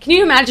nice. Can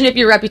you imagine if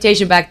your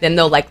reputation back then,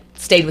 though, like,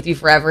 stayed with you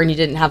forever and you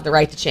didn't have the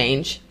right to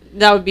change?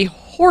 That would be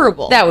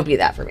horrible. That would be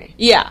that for me.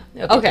 Yeah.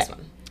 That would be Okay. this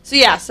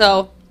one.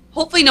 So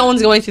hopefully no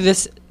one's going through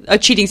a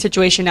cheating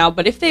situation now.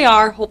 But if they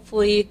are,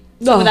 hopefully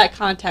some of that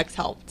context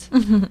helped.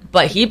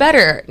 But he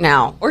better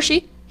now. Or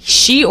she.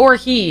 She or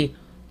he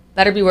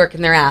better be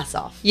working their ass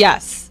off.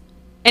 Yes.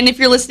 And if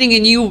you're listening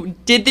and you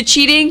did the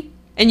cheating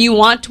and you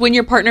want to win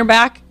your partner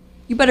back,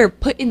 you better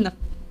put in the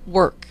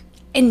work.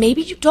 And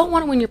maybe you don't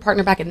want to win your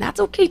partner back, and that's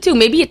okay too.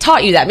 Maybe it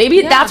taught you that.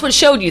 Maybe that's what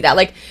showed you that.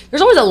 Like,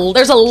 there's always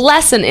there's a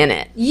lesson in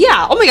it.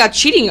 Yeah. Oh my God.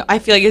 Cheating, I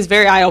feel like, is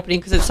very eye-opening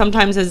because it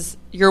sometimes is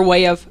your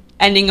way of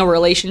ending a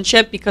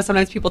relationship, because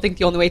sometimes people think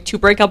the only way to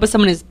break up with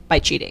someone is by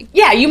cheating.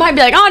 Yeah, you might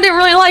be like, oh, I didn't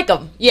really like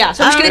them. Yeah.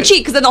 So I'm just going to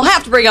cheat because then they'll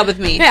have to break up with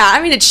me. Yeah,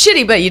 I mean, it's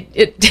shitty, but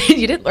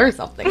you did learn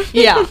something.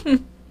 Yeah.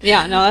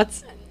 Yeah. No,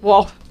 that's,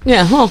 well,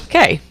 Yeah, well,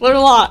 okay. learn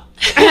a lot.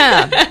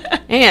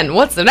 And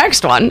what's the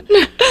next one?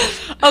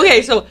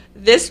 Okay, so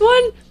this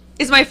one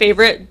is my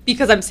favorite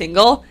because I'm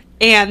single,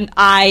 and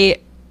I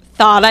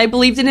thought I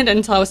believed in it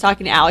until I was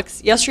talking to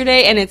Alex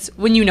yesterday, and it's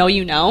when you know,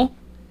 you know.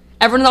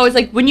 Everyone's always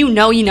like, when you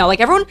know, you know.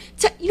 Like, everyone,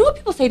 you know what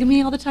people say to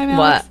me all the time,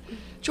 Alex? What?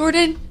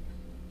 Jordan,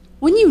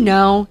 when you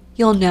know,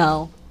 you'll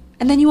know,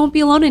 and then you won't be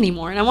alone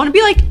anymore. And I want to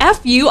be like,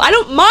 F you, I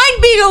don't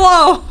mind being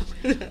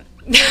alone.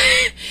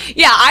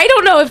 Yeah, I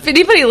don't know if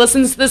anybody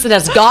listens to this and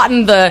has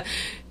gotten the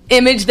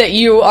image that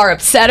you are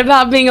upset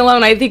about being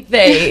alone. I think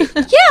they...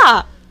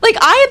 Yeah. Like,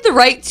 I have the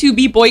right to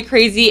be boy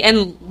crazy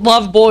and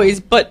love boys,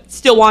 but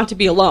still want to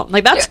be alone.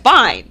 Like, that's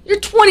fine. You're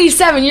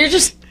 27. You're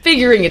just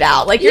figuring it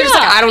out. Like, you're just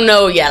Yeah. like, I don't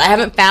know yet. I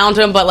haven't found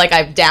him, but, like,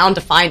 I'm down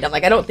to find him.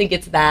 Like, I don't think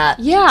it's that.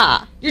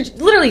 Yeah. You're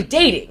literally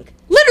dating.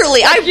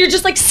 Literally. Like, you're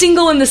just, like,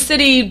 single in the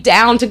city,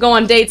 down to go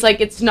on dates. Like,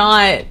 it's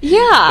not...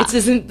 Yeah. This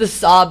isn't the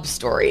sob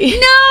story.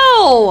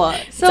 No.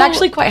 So, It's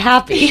actually quite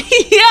happy. yeah,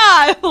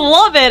 I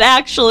love it,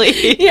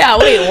 actually. Yeah,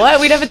 wait, what?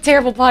 We'd have a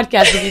terrible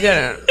podcast if you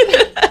didn't.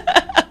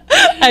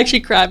 I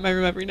actually cry my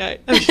room every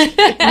night.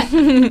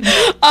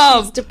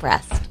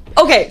 Depressed.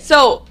 Okay,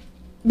 so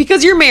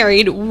because you're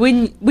married,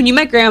 when you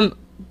met Graham,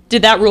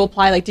 did that rule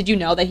apply? Like, did you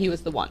know that he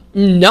was the one?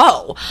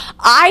 No.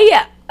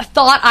 I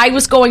thought I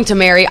was going to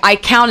marry. I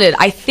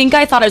think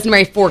I thought I was going to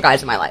marry 4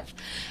 guys in my life.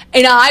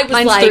 And I was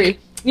Mine's like... 3.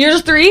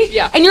 Yours 3?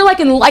 Yeah. And you're like,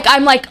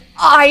 I'm like,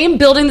 I am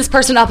building this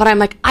person up, and I'm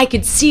like, I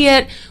could see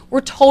it.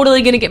 We're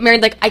totally going to get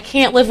married. Like, I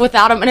can't live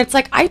without him. And it's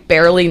like, I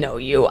barely know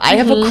you. I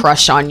have a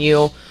crush on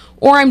you.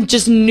 Or I'm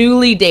just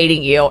newly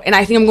dating you, and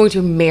I think I'm going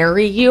to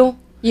marry you.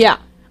 Yeah.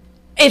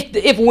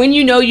 If when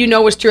you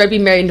know was true, I'd be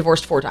married and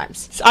divorced 4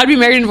 times. So I'd be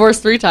married and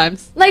divorced 3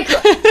 times. Like, and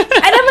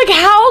I'm like,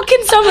 how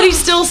can somebody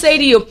still say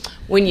to you,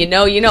 when you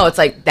know, it's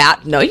like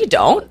that? No, you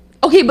don't.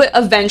 Okay, but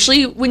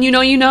eventually, when you know,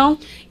 you know?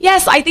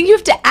 Yes, I think you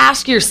have to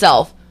ask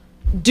yourself,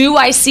 do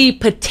I see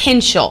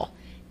potential?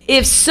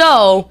 If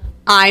so,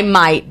 I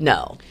might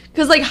know.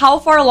 Because, like, how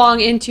far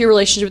along into your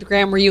relationship with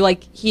Graham were you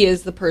like, he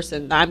is the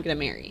person that I'm going to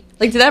marry?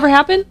 Like, did that ever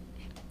happen?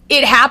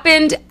 It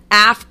happened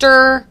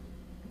after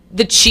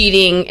the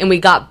cheating and we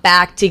got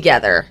back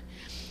together.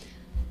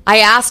 I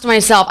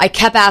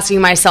kept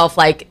asking myself,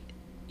 like,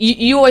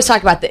 you always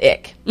talk about the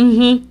ick.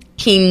 Mm-hmm.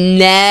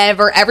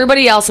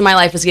 Everybody else in my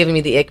life was giving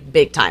me the ick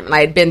big time. And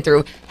I had been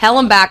through hell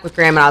and back with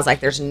Graham, and I was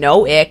like, there's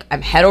no ick.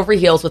 I'm head over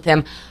heels with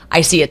him.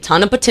 I see a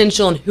ton of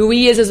potential in who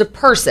he is as a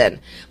person.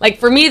 Like,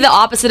 for me, the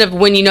opposite of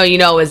when you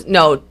know is,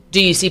 no,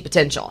 do you see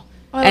potential?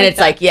 And it's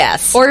like,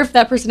 yes. Or if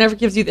that person never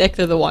gives you the ick,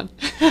 they're the one.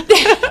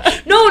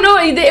 No,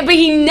 but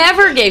he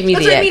never gave me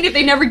That's the what ick. I mean. If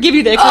they never give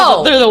you the ick,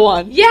 Oh. they're the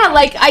one. Yeah,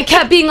 like, I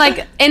kept being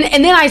like, and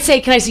then I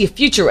say, can I see a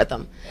future with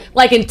him?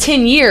 Like, in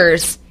 10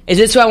 years, is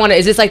this who I want to,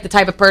 is this like the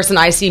type of person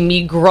I see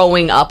me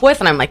growing up with?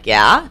 And I'm like,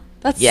 yeah.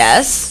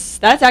 Yes.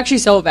 That's actually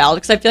so valid,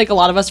 because I feel like a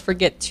lot of us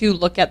forget to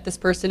look at this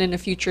person in a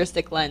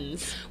futuristic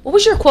lens. What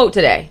was your quote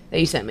today that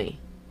you sent me?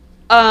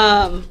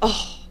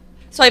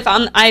 So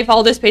I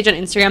follow this page on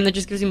Instagram that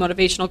just gives you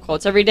motivational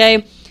quotes every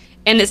day.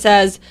 And it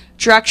says,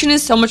 direction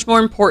is so much more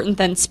important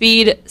than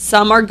speed.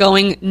 Some are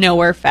going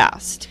nowhere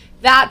fast.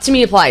 That, to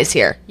me, applies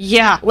here.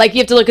 Yeah. Like, you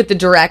have to look at the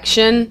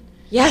direction.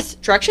 Yes,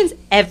 direction's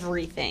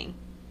everything.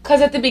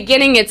 Because at the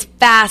beginning, it's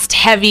fast,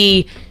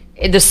 heavy,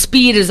 the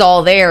speed is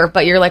all there,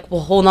 but you're like,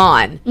 well, hold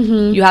on.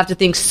 Mm-hmm. You have to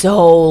think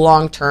so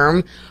long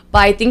term. But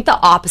I think the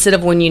opposite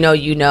of when you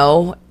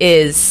know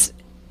is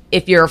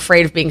if you're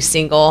afraid of being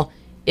single,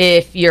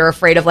 if you're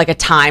afraid of, like, a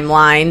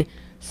timeline,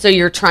 so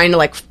you're trying to,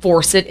 like,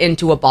 force it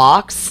into a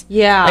box.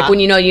 Yeah. Like, when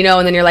you know,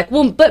 and then you're like,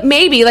 well, but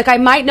maybe, like, I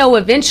might know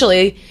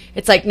eventually.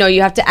 It's like, no,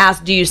 you have to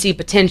ask, do you see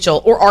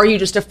potential? Or are you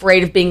just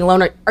afraid of being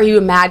alone? Or are you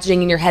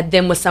imagining in your head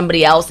them with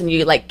somebody else and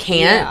you, like,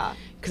 can't? Yeah.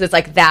 Because it's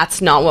like,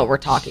 that's not what we're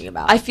talking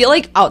about. I feel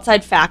like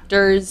outside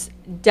factors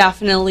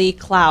definitely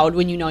cloud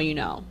when you know, you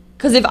know.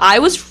 Because if I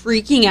was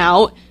freaking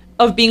out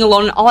of being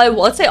alone, and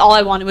let's say all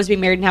I wanted was to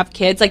be married and have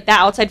kids, like that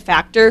outside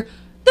factor,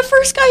 the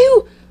first guy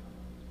who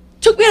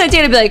took me on a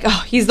date, I'd be like,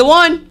 oh, he's the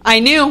one. I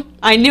knew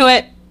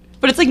it.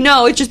 But it's like,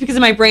 no, it's just because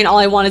in my brain, all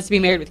I want is to be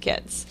married with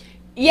kids.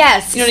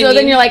 Yes. You know what so I mean?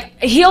 then you're like,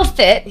 he'll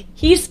fit.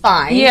 He's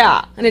fine.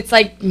 Yeah. And it's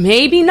like,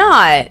 maybe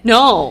not.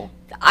 No.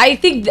 I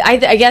think, I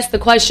guess the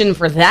question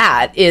for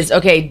that is,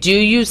 okay, do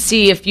you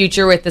see a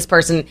future with this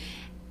person?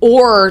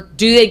 Or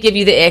do they give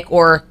you the ick?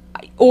 Or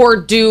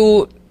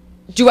do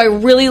I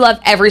really love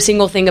every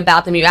single thing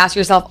about them? You ask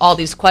yourself all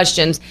these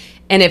questions.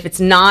 And if it's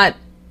not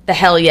the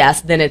hell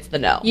yes, then it's the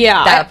no.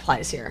 Yeah. That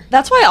applies here.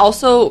 That's why I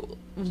also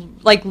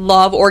like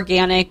love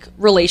organic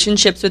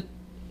relationships with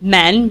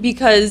men,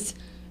 because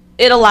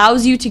it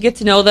allows you to get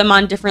to know them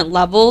on different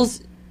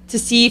levels to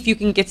see if you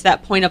can get to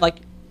that point of like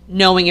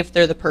knowing if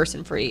they're the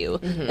person for you.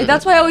 Mm-hmm. Like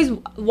that's why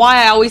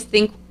I always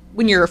think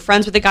when you're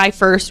friends with a guy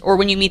first, or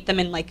when you meet them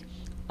in like,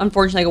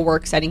 unfortunately, like a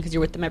work setting because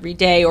you're with them every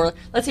day, or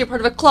let's say you're part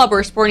of a club or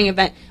a sporting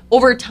event,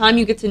 over time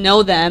you get to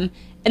know them,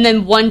 and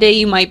then one day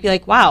you might be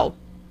like, wow,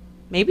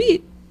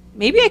 maybe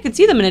I could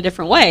see them in a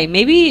different way.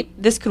 Maybe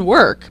this could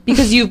work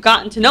because you've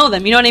gotten to know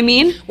them. You know what I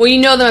mean? Well, you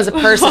know them as a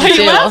person, Why are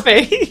too. you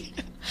laughing?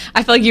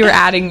 I feel like you were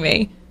adding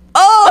me.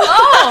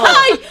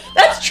 Oh,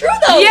 that's true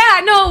though.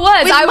 Yeah, no, it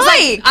was. With I was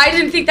Mike. like, I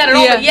didn't think that at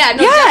all. Yeah. But yeah,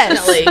 no,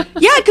 Yes.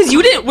 definitely. Yeah, because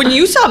you didn't, when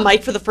you saw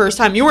Mike for the first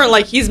time, you weren't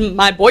like, he's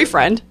my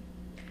boyfriend.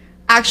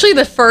 Actually,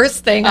 the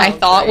first thing I Oh,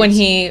 thought great. when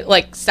he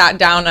like sat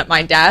down at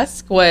my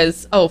desk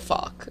was, "Oh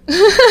fuck."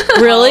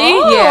 Really?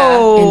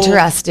 Oh.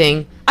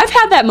 Interesting. I've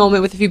had that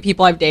moment with a few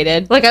people I've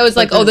dated. Like I was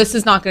like, "Oh, this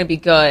is not going to be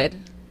good,"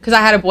 because I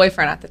had a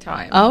boyfriend at the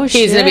time. Oh,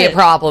 He's going to be a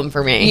problem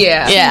for me.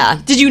 Yeah.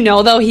 Yeah. Did you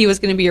know though he was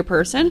going to be your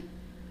person?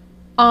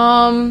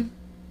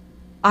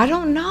 I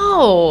don't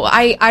know.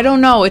 I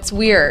don't know. It's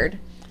weird.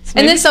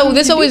 And maybe this someone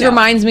this could do always that.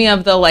 reminds me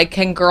of the like,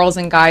 can girls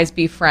and guys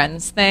be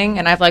friends thing,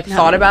 and I've like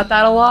thought about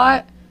that a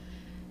lot.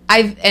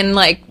 And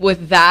like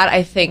with that,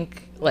 I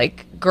think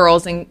like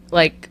girls and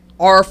like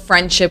our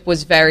friendship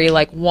was very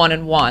like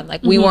one-on-one.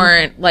 Like we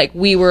weren't like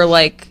we were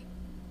like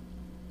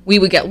we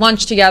would get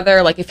lunch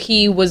together. Like if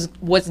he was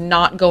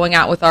not going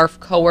out with our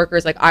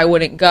coworkers, like I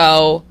wouldn't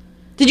go.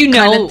 Did you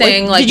know? Kind of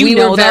thing. Like did you we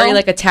know were very though?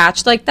 like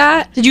attached like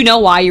that. Did you know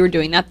why you were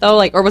doing that though?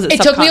 Like, or was it?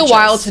 It took me a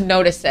while subconscious? to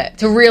notice it,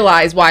 to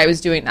realize why I was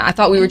doing that. I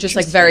thought we were just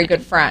like very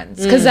good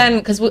friends. Because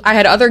I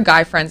had other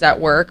guy friends at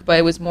work, but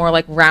it was more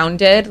like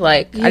rounded.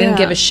 Like I didn't Yeah.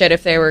 give a shit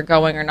if they were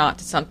going or not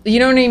to something. You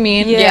know what I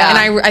mean? Yeah.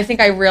 And I think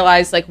I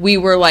realized like we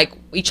were like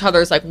each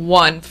other's like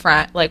one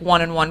friend, like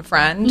one-on-one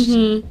friend.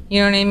 You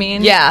know what I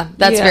mean? Yeah,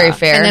 that's Yeah. very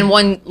fair. And then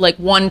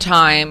one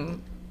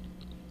time,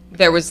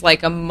 there was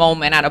like a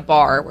moment at a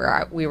bar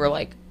where we were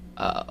like,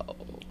 oh.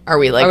 Are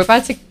we like... Are we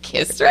about to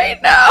kiss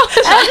right now?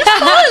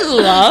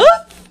 love.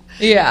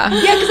 Yeah.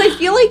 Yeah, because I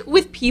feel like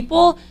with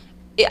people,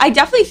 I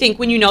definitely think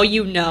when you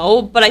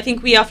know, but I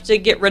think we have to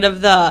get rid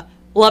of the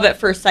love at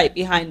first sight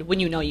behind when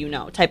you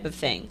know type of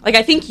thing. Like,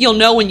 I think you'll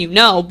know when you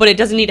know, but it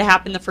doesn't need to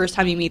happen the first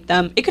time you meet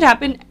them. It could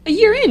happen a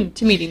year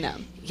into meeting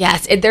them.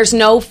 Yes, there's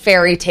no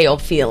fairy tale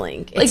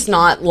feeling. It's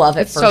not love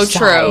at It's first so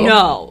sight. true.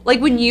 No.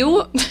 Like, when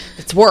you...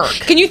 It's work.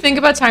 Can you think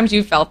about times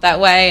you felt that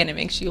way and it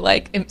makes you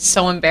like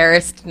so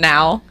embarrassed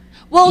now?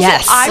 Well,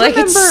 Yes. so I Like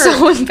remember... it's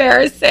so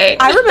embarrassing.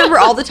 I remember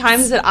all the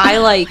times that I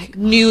like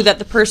knew that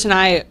the person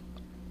I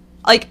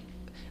like.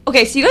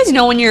 Okay, so you guys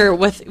know when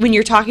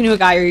you're talking to a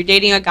guy or you're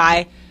dating a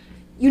guy,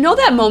 you know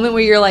that moment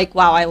where you're like,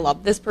 "Wow, I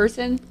love this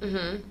person."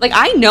 Mm-hmm. Like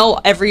I know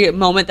every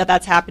moment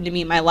that's happened to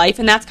me in my life,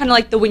 and that's kind of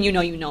like the when you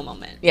know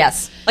moment.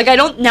 Yes. Like I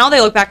don't now that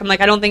I look back, I'm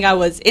like I don't think I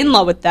was in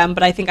love with them,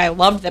 but I think I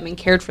loved them and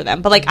cared for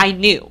them. But like I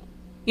knew,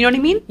 you know what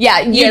I mean?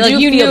 Yeah, yeah, like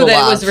do you feel knew the that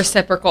love. it was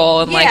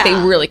reciprocal and like they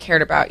Yeah. really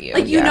cared about you.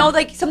 Like you know,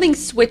 like something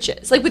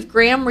switches. Like with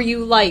Graham, where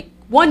you like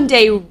one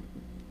day,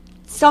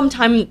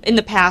 sometime in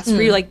the past,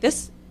 where you're like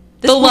this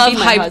the will love be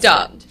my hyped up.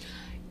 husband.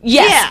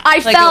 Yes, Yeah, I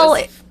like fell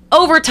it was-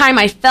 over time.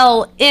 I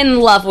fell in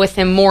love with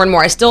him more and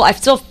more. I still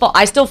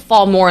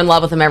fall more in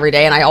love with him every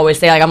day. And I always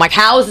say, like, I'm like,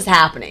 how is this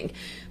happening?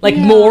 Like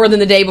more than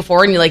the day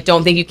before, and you like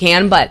don't think you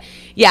can. But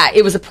yeah,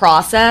 it was a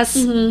process,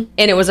 and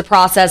it was a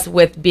process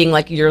with being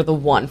like, you're the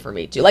one for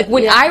me too. Like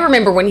when I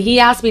remember when he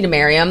asked me to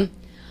marry him,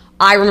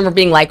 I remember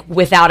being like,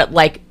 without it,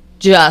 like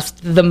just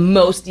the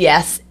most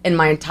yes in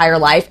my entire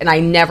life, and I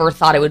never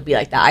thought it would be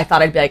like that. I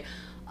thought I'd be like,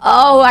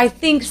 oh, I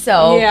think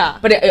so. Yeah.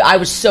 But I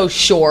was so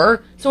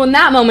sure. So in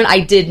that moment, I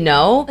did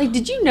know. Like,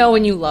 did you know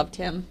when you loved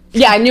him?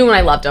 Yeah, I knew when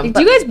I loved him. Like, but-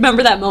 do you guys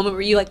remember that moment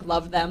where you like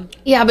loved them?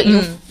 yeah, but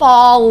you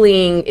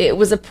falling. It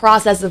was a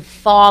process of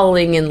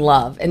falling in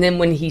love. And then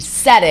when he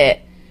said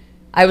it,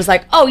 I was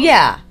like, oh,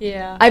 yeah.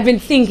 Yeah. I've been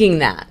thinking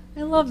that.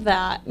 I love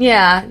that.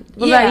 Yeah.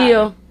 What Yeah. about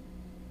you?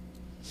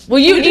 Well,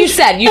 you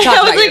said, you talked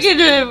I was about like, yours.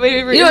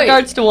 in You know,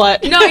 regards to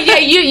what? No, yeah,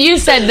 you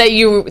said that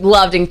you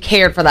loved and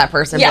cared for that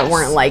person, Yes. but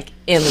weren't, like,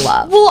 in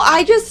love. Well,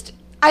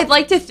 I'd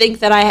like to think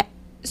that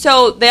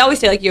so they always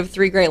say, like, you have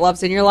 3 great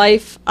loves in your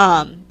life,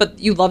 but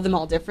you love them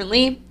all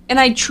differently. And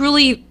I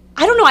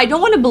don't know, I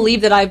don't want to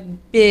believe that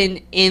I've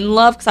been in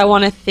love, because I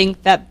want to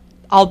think that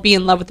I'll be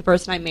in love with the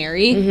person I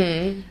marry.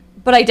 Mm-hmm.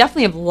 but I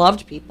definitely have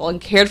loved people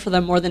and cared for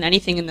them more than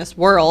anything in this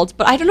world.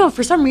 But I don't know,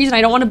 for some reason,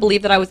 I don't want to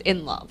believe that I was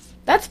in love.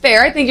 That's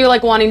fair. I think you're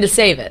like wanting to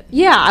save it.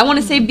 Yeah, I want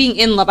to save being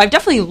in love. I've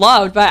definitely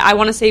loved, but I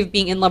want to save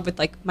being in love with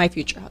like my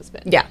future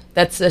husband. Yeah,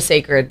 that's a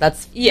sacred.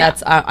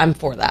 I'm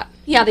for that.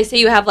 Yeah, they say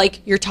you have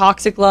like your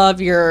toxic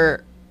love, I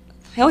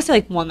always say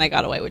like one that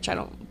got away, which I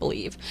don't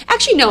believe.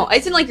 Actually, no,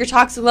 it's in like your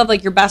toxic love,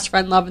 like your best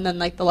friend love, and then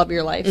like the love of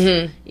your life.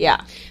 Mm-hmm.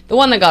 Yeah, the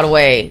one that got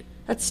away.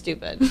 That's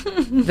stupid.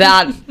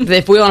 That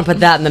if we want to put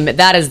that in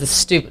that is the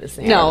stupidest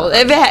thing. No,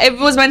 if it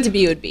was meant to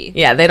be, it would be.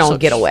 Yeah, they don't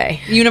get away.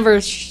 The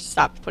universe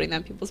stopped putting that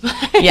in people's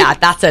minds. Yeah,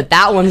 that's it.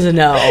 That one's a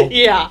no.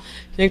 Yeah.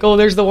 You think, oh,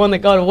 there's the one that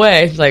got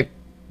away. It's like,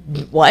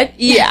 what?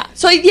 Yeah.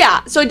 So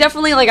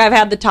definitely like I've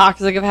had the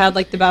toxic, I've had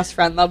like the best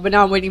friend love, but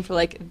now I'm waiting for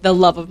like the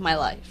love of my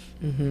life.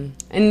 Mm-hmm.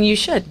 And you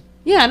should.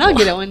 Yeah, and I'll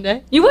get it one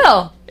day. You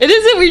will. It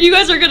isn't where you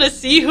guys are going to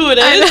see who it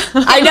is.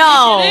 I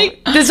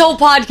know. This whole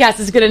podcast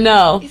is going to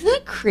know. Isn't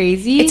that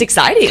crazy? It's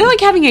exciting. It's kind of like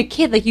having a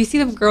kid. Like, you see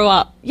them grow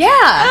up.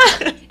 Yeah.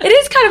 It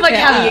is kind of like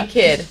having a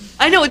kid.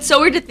 I know. It's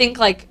so weird to think,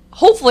 like,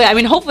 hopefully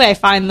I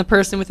find the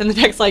person within the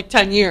next, like,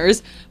 10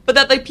 years. But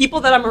that, like, people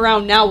that I'm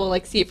around now will,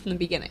 like, see it from the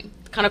beginning.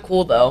 It's kind of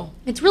cool, though.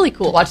 It's really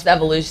cool. To watch the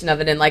evolution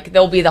of it. And, like,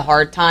 there'll be the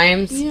hard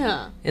times.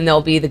 Yeah. And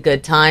there'll be the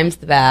good times,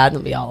 the bad, and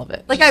there'll be all of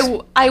it. Like,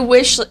 I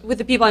wish, with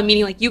the people I'm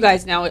meeting, like you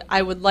guys now,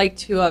 I would like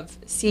to have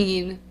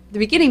seen the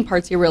beginning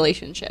parts of your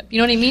relationship. You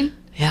know what I mean?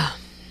 Yeah.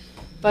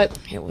 But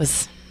it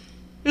was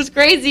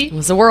crazy. It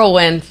was a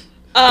whirlwind.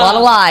 A lot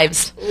of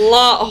lives.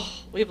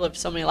 We've lived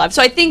so many lives.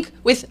 So I think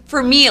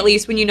for me at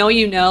least, when you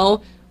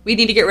know, we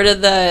need to get rid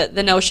of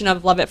the notion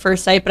of love at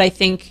first sight. But I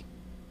think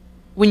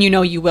when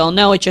you will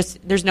know. It just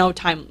there's no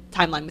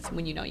timeline with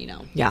when you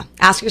know. Yeah.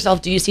 Ask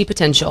yourself, do you see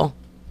potential?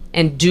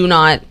 And do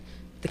not.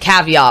 The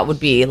caveat would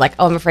be like,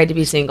 oh, I'm afraid to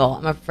be single.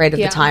 I'm afraid of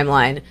the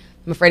timeline.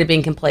 I'm afraid of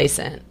being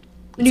complacent.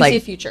 When you see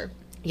a future.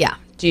 Yeah.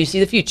 Do you see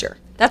the future?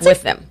 That's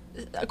with them.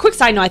 A quick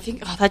side note, I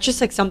think that's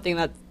just like something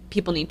that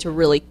people need to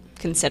really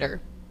consider.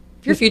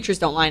 If your futures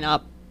don't line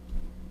up.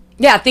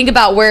 Yeah, think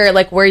about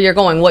where you're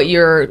going, what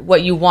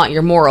you want,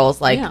 your morals.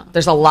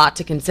 There's a lot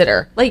to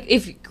consider. Like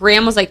if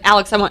Graham was like,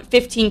 Alex, I want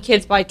 15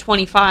 kids by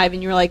 25,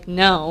 and you're like,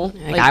 no.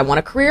 I want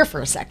a career for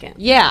a second.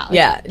 Yeah.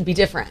 Yeah, it'd be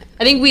different.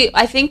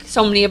 I think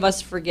so many of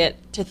us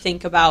forget to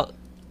think about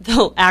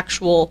the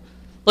actual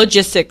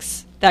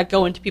logistics that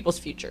go into people's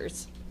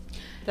futures.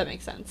 If that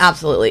makes sense.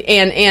 Absolutely.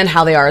 And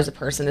how they are as a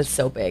person is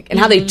so big. And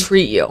how they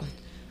treat you.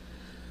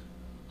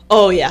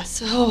 Oh,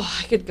 yes. Oh,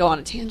 I could go on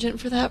a tangent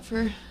for that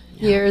for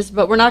years,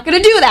 but we're not going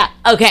to do that.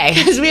 Okay.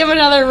 Because we have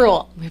another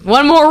rule. We have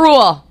one more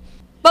rule.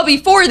 But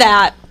before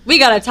that, we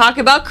got to talk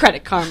about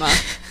Credit Karma.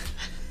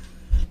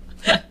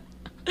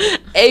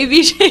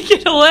 AB, take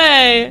it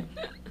away.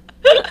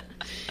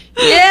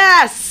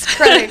 Yes,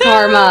 Credit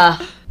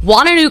Karma.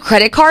 Want a new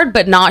credit card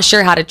but not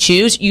sure how to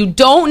choose? You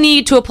don't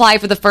need to apply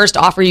for the first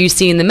offer you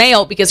see in the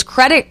mail because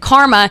Credit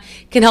Karma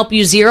can help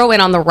you zero in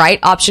on the right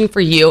option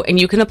for you and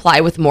you can apply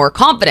with more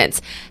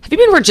confidence. Have you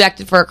been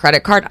rejected for a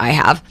credit card? I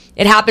have.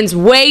 It happens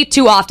way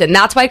too often.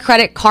 That's why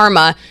Credit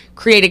Karma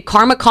created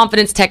Karma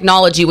Confidence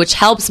technology, which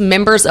helps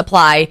members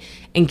apply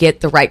and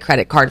get the right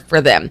credit card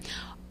for them.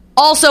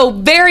 Also,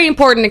 very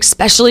important,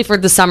 especially for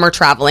the summer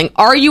traveling,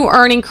 are you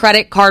earning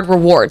credit card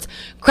rewards?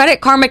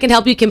 Credit Karma can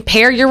help you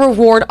compare your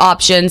reward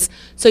options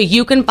so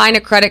you can find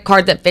a credit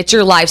card that fits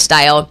your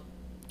lifestyle,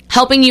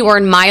 helping you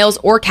earn miles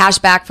or cash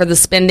back for the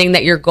spending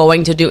that you're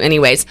going to do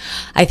anyways.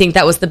 I think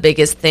that was the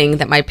biggest thing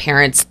that my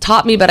parents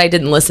taught me, but I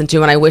didn't listen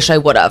to, and I wish I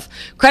would have.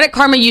 Credit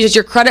Karma uses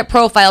your credit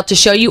profile to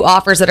show you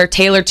offers that are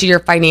tailored to your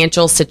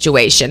financial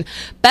situation.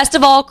 Best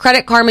of all,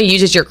 Credit Karma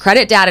uses your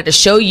credit data to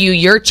show you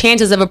your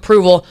chances of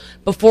approval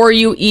before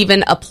you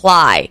even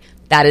apply.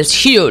 That is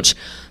huge.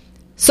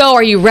 So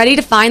are you ready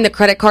to find the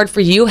credit card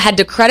for you? Head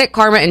to Credit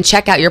Karma and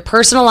check out your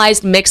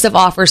personalized mix of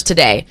offers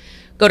today.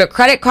 Go to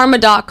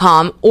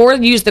creditkarma.com or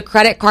use the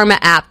Credit Karma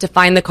app to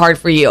find the card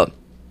for you.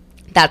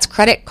 That's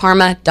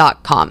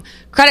creditkarma.com.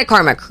 Credit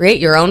Karma, create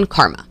your own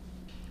karma.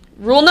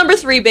 Rule number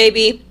 3,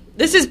 baby.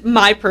 This is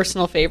my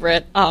personal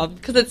favorite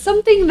because it's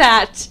something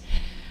that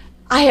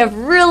I have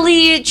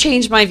really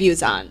changed my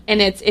views on.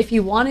 And it's if he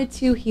wanted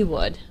to, he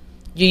would.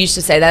 You used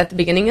to say that at the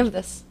beginning of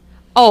this.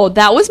 Oh,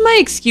 that was my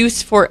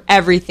excuse for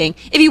everything.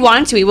 If he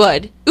wanted to, he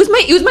would. It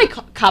was my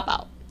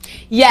cop-out.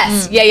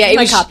 Yes. Yeah.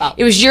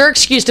 It was your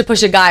excuse to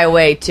push a guy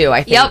away, too,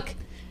 I think. Yep.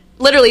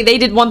 Literally, they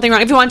did one thing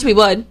wrong. If he wanted to, he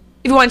would.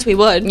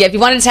 Yeah, if he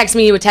wanted to text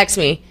me, he would text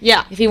me.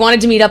 Yeah. If he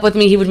wanted to meet up with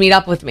me, he would meet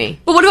up with me.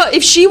 But what about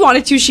if she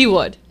wanted to, she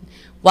would?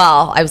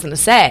 Well, I was going to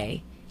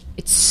say,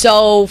 it's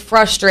so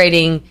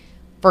frustrating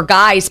for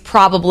guys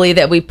probably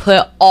that we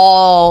put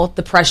all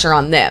the pressure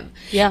on them.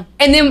 Yeah.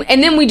 And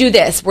then we do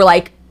this. We're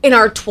like, in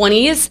our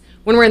 20s,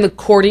 when we're in the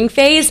courting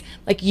phase,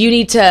 like, you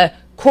need to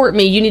court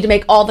me, you need to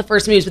make all the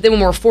first moves. But then when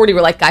we're 40,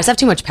 we're like, guys have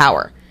too much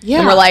power. Yeah.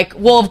 And we're like,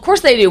 well, of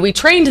course they do. We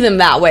trained them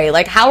that way.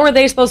 Like, how are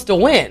they supposed to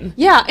win?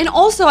 Yeah. And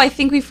also, I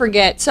think we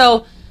forget.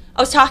 So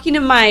I was talking to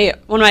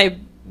one of my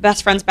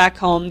best friends back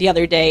home the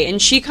other day, and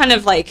she kind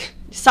of like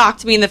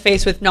socked me in the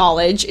face with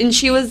knowledge. And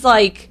she was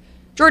like,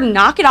 Jordan,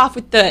 knock it off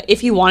with the if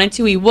he wanted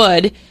to, he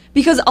would,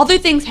 because other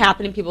things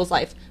happen in people's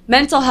life.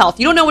 Mental health.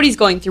 You don't know what he's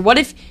going through. What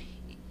if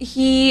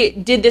he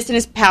did this in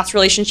his past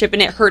relationship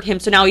and it hurt him,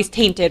 so now he's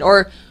tainted?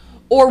 Or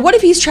what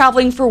if he's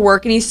traveling for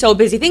work and he's so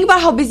busy? Think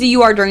about how busy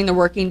you are during the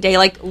working day.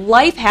 Like,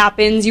 life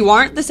happens. You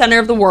aren't the center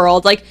of the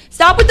world. Like,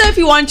 stop with the if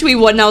he wanted to, he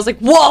would. And I was like,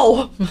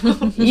 whoa.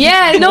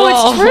 Yeah, no,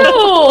 Whoa. it's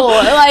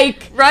true.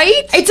 Like,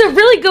 Right? it's a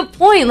really good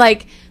point.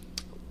 Like,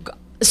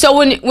 so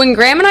when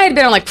Graham and I had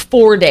been on like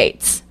 4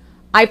 dates,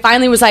 I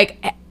finally was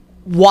like,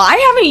 why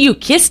haven't you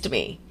kissed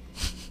me?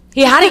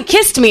 He hadn't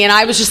kissed me, and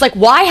I was just like,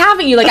 why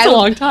haven't you? Like, That's a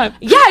long time.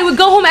 Yeah, I would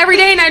go home every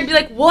day, and I'd be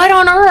like, what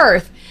on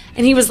earth?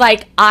 And he was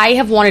like, I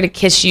have wanted to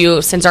kiss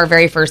you since our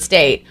very first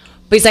date.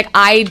 But he's like,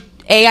 I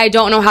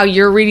don't know how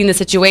you're reading the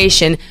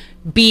situation.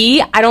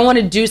 B, I don't want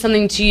to do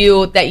something to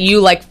you that you,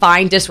 like,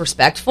 find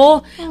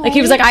disrespectful. Like,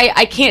 he was like,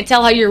 I can't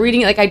tell how you're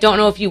reading it. Like, I don't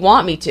know if you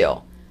want me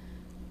to.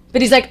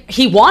 But he's like,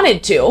 he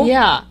wanted to.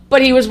 Yeah.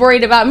 But he was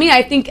worried about me.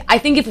 I think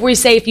if we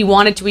say if he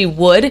wanted to, he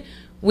would,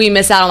 we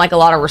miss out on, like, a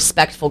lot of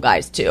respectful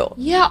guys, too.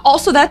 Yeah,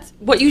 also, that's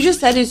what you just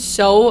said is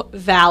so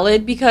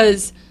valid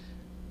because,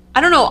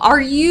 I don't know,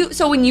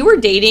 so when you were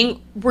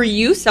dating, were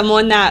you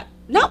someone that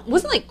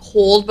wasn't like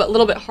cold, but a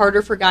little bit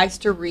harder for guys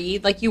to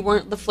read? Like, you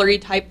weren't the flirty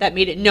type that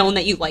made it known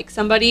that you like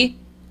somebody?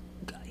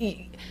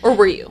 Or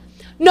were you?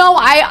 No,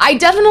 I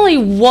definitely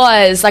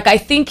was. Like, I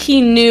think he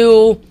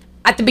knew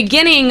at the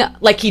beginning,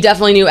 like, he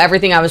definitely knew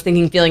everything I was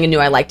thinking, feeling, and knew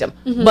I liked him.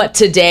 Mm-hmm. But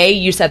today,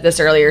 you said this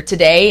earlier,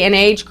 today in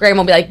age, Graham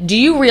will be like, do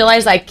you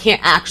realize I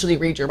can't actually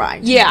read your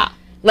mind? Yeah.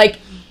 Like,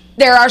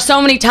 there are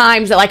so many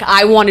times that, like,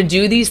 I want to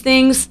do these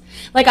things.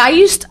 Like,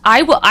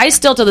 I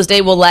still to this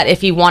day will let,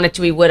 if he wanted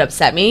to, he would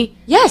upset me.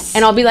 Yes.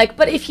 And I'll be like,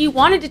 but if he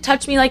wanted to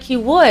touch me, like, he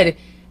would.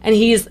 And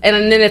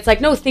then it's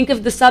like, no, think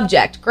of the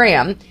subject,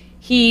 Graham.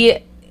 He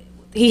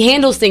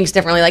handles things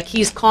differently. Like,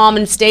 he's calm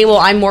and stable.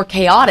 I'm more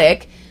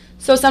chaotic.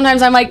 So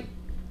sometimes I'm like,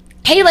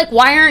 hey, like,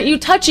 why aren't you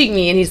touching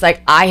me? And he's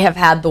like, I have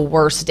had the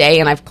worst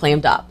day and I've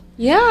clammed up.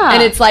 Yeah.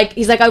 And it's like,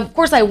 he's like, of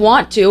course I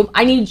want to.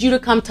 I need you to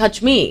come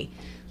touch me.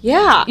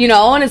 Yeah. You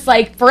know, and it's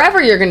like,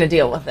 forever you're going to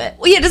deal with it.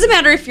 Well, yeah, it doesn't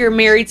matter if you're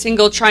married,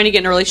 single, trying to get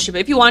in a relationship.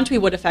 If you want to,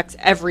 it would affect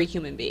every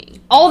human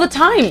being. All the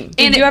time.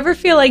 Did you ever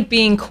feel like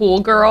being cool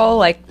girl,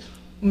 like,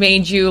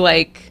 made you,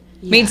 like,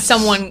 gave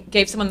someone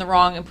the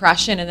wrong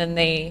impression and then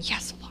they...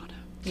 Yes, a lot of.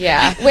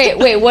 Yeah.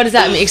 Wait, what does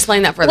that mean?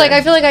 Explain that further. Like,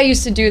 I feel like I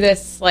used to do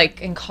this,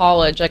 like, in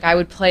college. Like, I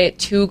would play it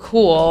too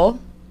cool.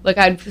 Like,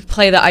 I'd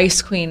play the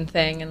Ice Queen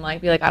thing and,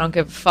 like, be like, I don't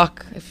give a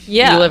fuck if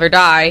you live or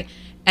die.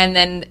 And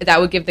then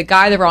that would give the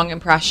guy the wrong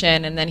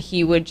impression, and then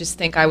he would just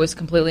think I was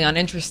completely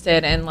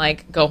uninterested and,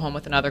 like, go home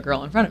with another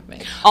girl in front of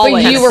me.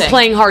 But you were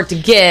playing hard to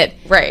get.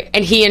 Right.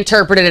 And he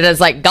interpreted it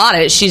as, like, got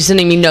it. She's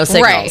sending me no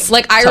signals. Right.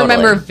 Like, I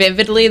remember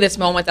vividly this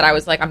moment that I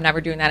was like, I'm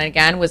never doing that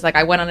again, was, like,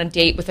 I went on a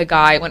date with a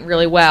guy. It went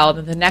really well.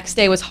 Then the next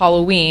day was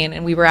Halloween,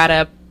 and we were at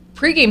a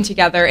pregame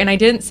together, and I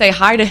didn't say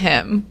hi to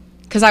him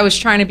because I was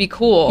trying to be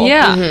cool.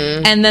 Yeah.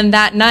 Mm-hmm. And then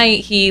that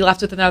night, he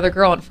left with another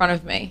girl in front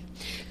of me.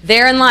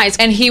 Therein lies.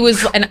 And he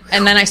was, and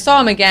then I saw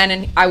him again,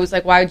 and I was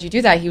like, why would you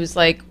do that? He was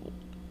like,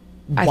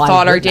 I Why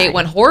thought our would date I?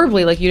 went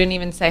horribly. Like, you didn't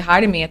even say hi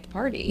to me at the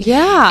party.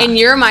 Yeah. In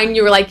your mind,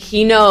 you were like,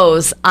 he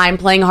knows I'm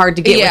playing hard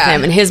to get with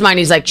him. In his mind,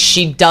 he's like,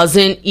 she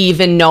doesn't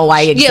even know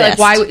I exist. Yeah, like,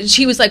 why?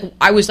 She was like,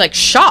 I was like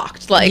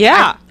shocked. Like,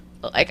 Yeah.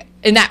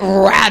 and that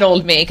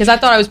rattled me because I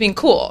thought I was being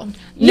cool.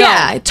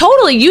 Yeah,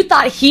 totally. You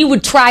thought he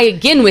would try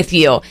again with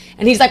you.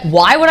 And he's like,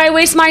 why would I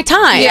waste my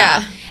time?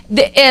 Yeah.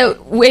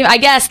 I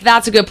guess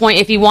that's a good point.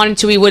 If he wanted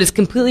to, he would. Is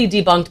completely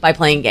debunked by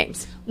playing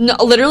games. No,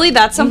 literally,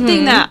 that's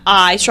something that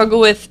I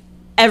struggle with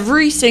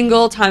every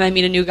single time I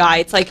meet a new guy.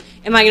 It's like,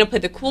 am I going to play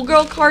the cool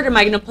girl card or am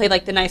I going to play,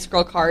 like, the nice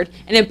girl card?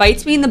 And it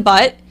bites me in the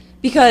butt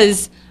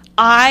because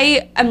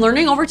I am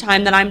learning over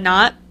time that I'm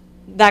not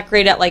that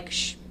great at, like,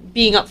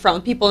 being upfront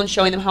with people and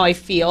showing them how I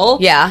feel.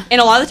 Yeah. And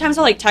a lot of the times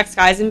I'll, like, text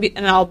guys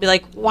and I'll be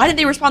like, why did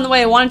they respond the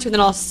way I wanted to? And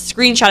then I'll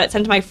screenshot it,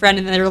 send to my friend,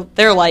 and then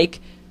they're like,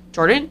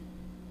 Jordan,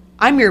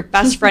 I'm your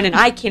best friend and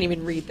I can't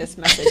even read this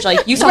message.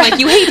 Like, you sound like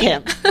you hate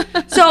him.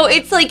 So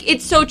it's like,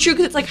 it's so true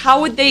because it's like,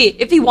 how would they,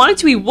 if he wanted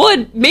to, he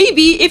would.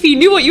 Maybe if he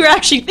knew what you were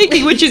actually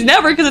thinking, which is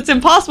never, because it's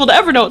impossible to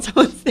ever know what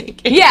someone's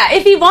thinking. Yeah,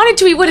 if he wanted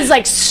to, he would. Is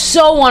like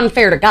so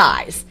unfair to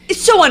guys.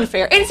 It's so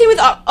unfair. And same with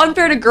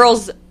unfair to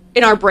girls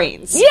in our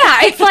brains.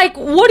 Yeah, it's like,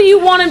 what do you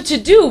want him to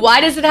do?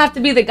 Why does it have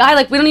to be the guy?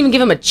 Like, we don't even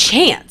give him a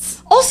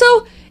chance.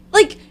 Also,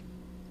 like,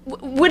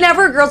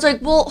 whenever girls are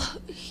like, well,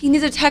 he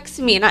needs to text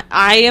me, and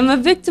I am a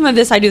victim of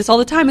this. I do this all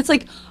the time. It's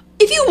like,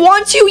 if you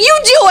want to, you do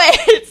it.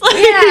 It's like,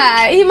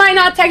 Yeah, he might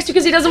not text you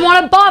because he doesn't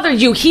want to bother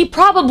you. He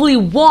probably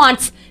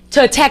wants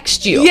to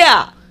text you.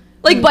 yeah.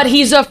 Like, But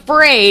he's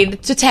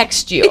afraid to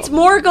text you. it's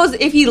more goes,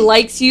 if he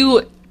likes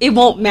you, it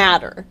won't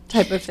matter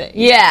type of thing.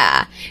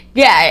 Yeah.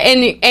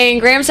 And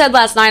Graham said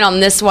last night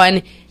on this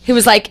one, he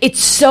was like,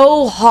 it's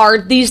so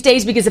hard these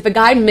days because if a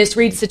guy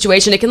misreads a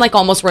situation, it can, like,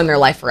 almost ruin their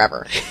life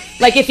forever.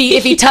 Like, if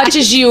he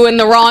touches you in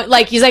the wrong,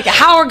 like, he's like,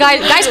 how are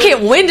guys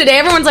can't win today?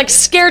 Everyone's, like,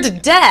 scared to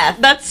death.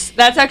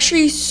 That's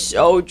actually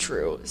so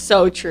true.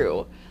 So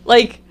true.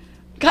 Like,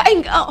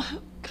 guys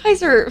guys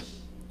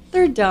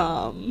they're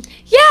dumb.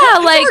 Yeah,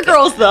 like We're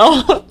girls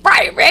though.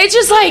 right. It's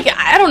just like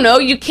I don't know.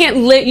 You can't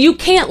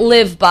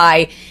live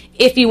by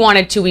if he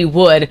wanted to, he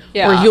would,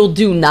 Yeah. or you'll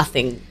do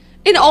nothing.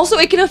 And also,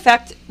 it can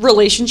affect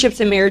relationships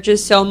and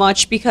marriages so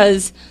much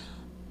because,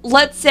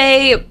 let's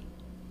say,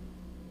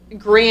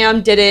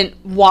 Graham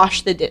didn't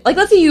wash the dish. Like,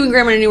 let's say you and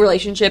Graham are in a new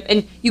relationship,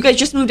 and you guys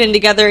just moved in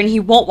together, and he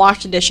won't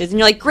wash the dishes. And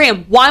you're like,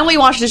 Graham, why won't you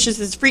wash the dishes?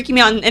 This is freaking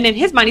me out. And in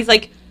his mind, he's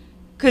like,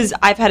 because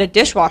I've had a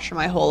dishwasher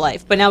my whole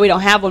life, but now we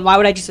don't have one. Why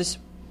would I just...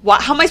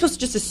 how am I supposed to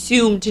just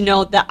assume to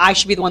know that I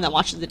should be the one that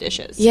washes the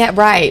dishes? Yeah,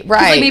 right.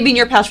 Like, maybe in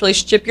your past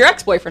relationship, your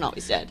ex-boyfriend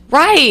always did.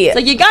 Right. It's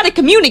like, you got to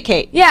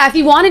communicate. Yeah, if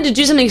he wanted to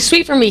do something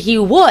sweet for me, he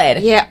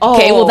would. Yeah,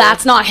 Okay, well, oh.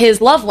 that's not his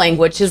love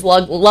language. His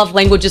love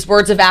language is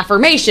words of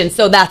affirmation,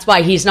 so that's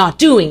why he's not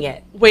doing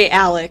it. Wait,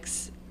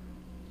 Alex.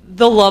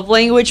 The love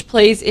language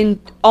plays in...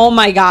 Oh,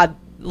 my God.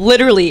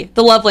 Literally,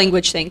 the love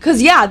language thing. Because,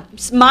 yeah,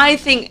 my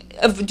thing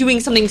of doing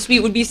something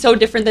sweet would be so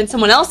different than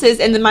someone else's.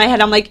 And in my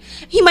head, I'm like,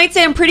 he might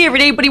say I'm pretty every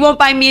day, but he won't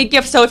buy me a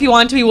gift. So if he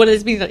wanted to, he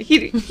wouldn't.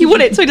 He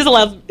wouldn't, so he doesn't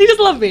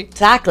love me.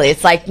 Exactly.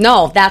 It's like,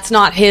 no, that's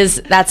not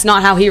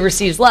how he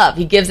receives love.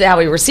 He gives it how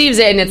he receives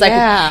it. And it's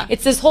Yeah. like,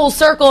 it's this whole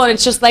circle. And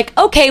it's just like,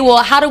 okay,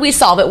 well, how do we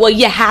solve it? Well,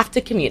 you have to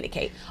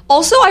communicate.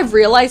 Also, I've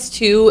realized,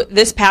 too,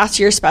 this past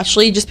year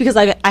especially, just because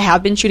I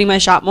have been shooting my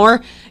shot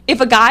more, if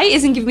a guy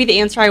isn't giving me the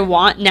answer I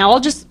want, now I'll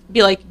just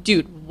be like,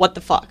 dude, what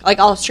the fuck? Like,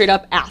 I'll straight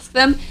up ask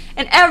them.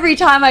 And every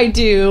time I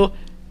do,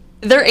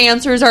 their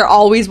answers are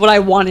always what I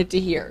wanted to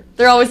hear.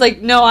 They're always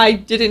like, no, I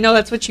didn't know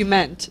that's what you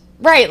meant.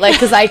 Right, like,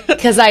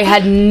 because I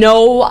had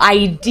no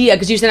idea,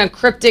 because you sent a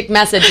cryptic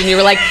message and you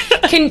were like,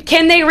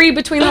 can they read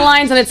between the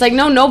lines? And it's like,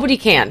 no, nobody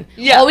can.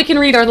 Yeah. All we can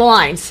read are the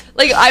lines.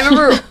 Like, I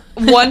remember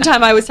one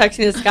time I was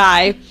texting this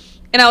guy,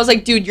 and I was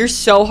like, dude, you're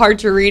so hard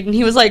to read. And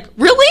he was like,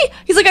 really?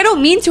 He's like, I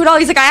don't mean to at all.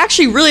 He's like, I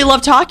actually really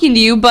love talking to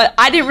you, but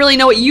I didn't really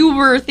know what you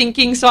were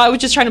thinking, so I was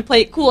just trying to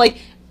play it cool. Like,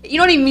 you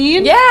know what I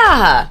mean?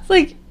 Yeah. It's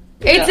like...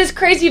 It's this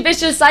crazy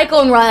vicious cycle,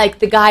 and we're like,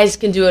 the guys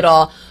can do it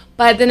all.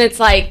 But then it's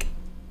like,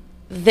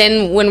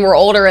 then when we're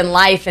older in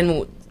life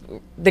and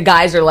the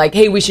guys are like,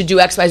 hey, we should do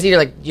X, Y, Z, you're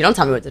like, you don't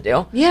tell me what to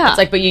do. Yeah. It's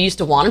like, but you used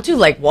to want them to?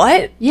 Like,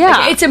 what? Yeah.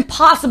 Like, it's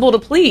impossible to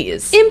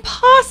please.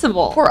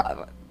 Impossible.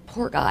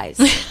 Poor guys.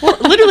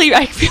 Literally,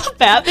 I feel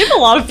bad. They have a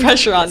lot of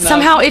pressure on them.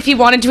 Somehow, if he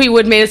wanted to, he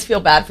would made us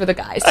feel bad for the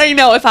guys. I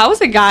know. If I was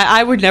a guy,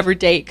 I would never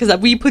date because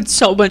we put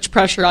so much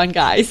pressure on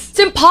guys. It's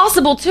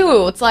impossible,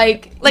 too. It's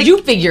like,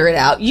 you figure it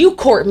out. You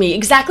court me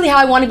exactly how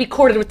I want to be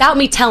courted without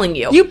me telling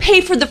you. You pay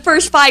for the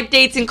first 5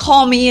 dates and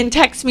call me and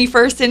text me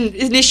first and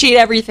initiate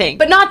everything.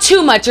 But not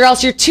too much, or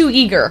else you're too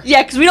eager.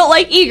 Yeah, because we don't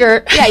like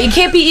eager. Yeah, you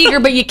can't be eager,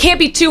 but you can't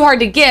be too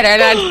hard to get.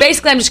 And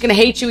basically, I'm just going to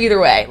hate you either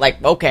way.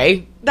 Like,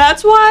 okay.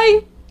 That's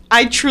why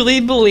I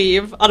truly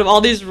believe, out of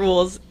all these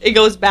rules, it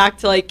goes back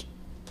to, like,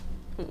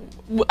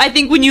 I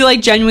think when you,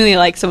 like, genuinely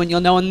like someone, you'll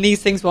know, and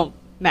these things won't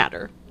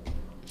matter.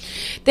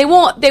 They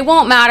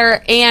won't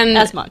matter, and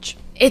As much.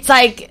 It's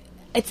like,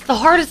 it's the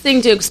hardest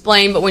thing to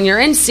explain, but when you're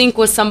in sync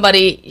with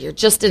somebody, you're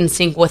just in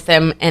sync with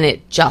them, and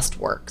it just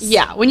works.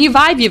 Yeah, when you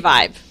vibe, you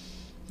vibe.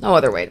 No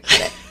other way to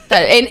put it.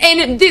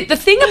 And the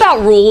thing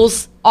about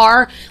rules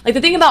are, like,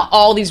 the thing about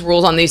all these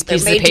rules on these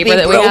pieces of paper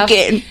that we have,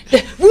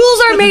 the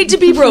rules are made to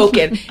be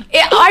broken.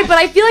 But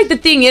I feel like the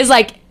thing is,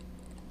 like,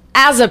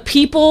 as a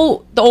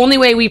people, the only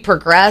way we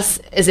progress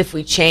is if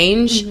we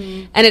change.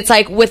 Mm-hmm. And it's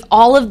like, with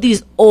all of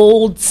these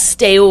old,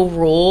 stale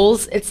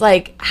rules, it's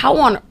like, how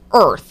on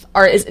earth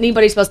is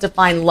anybody supposed to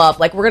find love?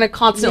 Like, we're going to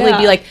constantly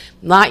be like,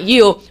 not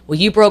you. Well,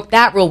 you broke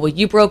that rule. Well,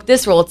 you broke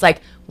this rule. It's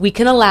like, we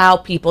can allow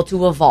people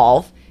to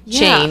evolve,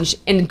 change,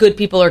 and good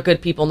people are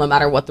good people no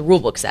matter what the rule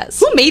book says.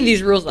 Who made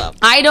these rules up?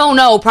 I don't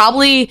know.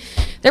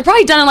 They're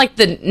probably done in like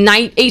the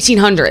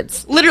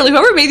 1800s. Literally,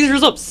 whoever made these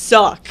rules up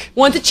suck.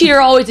 Once a cheater,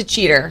 always a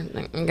cheater.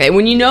 Okay,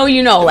 when you know,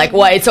 you know. Like,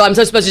 what? So I'm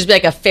so supposed to just be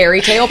like a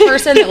fairy tale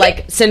person,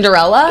 like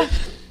Cinderella?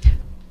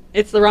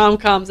 It's the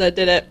rom-coms that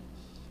did it.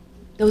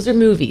 Those are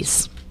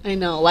movies. I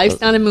know.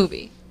 Life's not a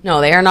movie. No,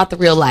 they are not the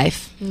real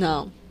life.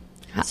 No.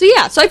 So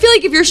yeah, so I feel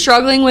like if you're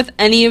struggling with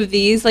any of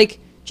these, like,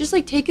 just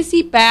like take a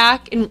seat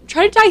back and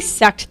try to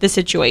dissect the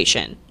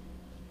situation.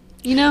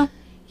 You know?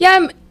 Yeah,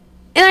 and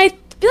I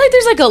feel like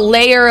there's like a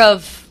layer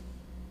of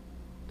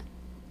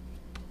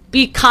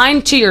be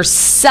kind to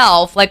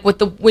yourself, like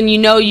with when you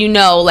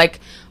know, like,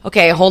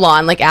 okay, hold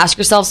on, like ask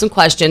yourself some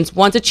questions.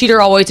 Once a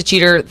cheater, always a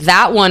cheater.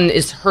 That one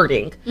is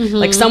hurting. Mm-hmm.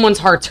 Like someone's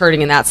heart's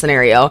hurting in that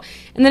scenario.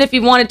 And then if he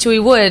wanted to, he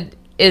would,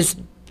 is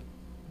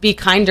be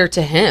kinder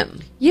to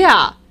him.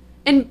 Yeah.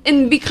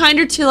 And be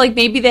kinder to, like,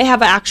 maybe they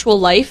have an actual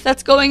life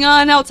that's going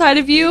on outside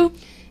of you.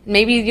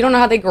 Maybe you don't know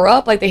how they grew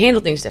up, like they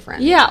handle things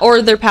different. Yeah,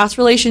 or their past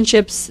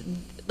relationships.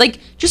 Like,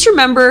 just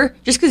remember,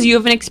 just because you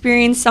haven't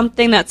experienced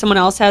something that someone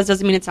else has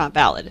doesn't mean it's not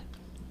valid.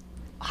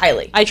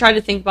 Highly. I try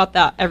to think about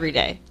that every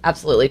day.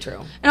 Absolutely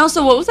true. And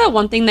also, what was that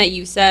one thing that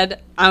you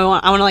said? I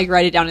want to, like,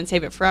 write it down and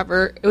save it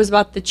forever. It was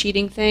about the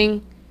cheating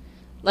thing.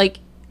 Like,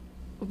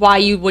 why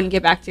you wouldn't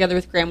get back together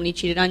with Graham when he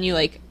cheated on you.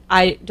 Like,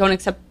 I don't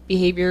accept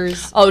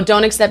behaviors. Oh,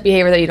 don't accept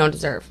behavior that you don't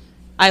deserve.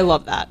 I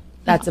love that.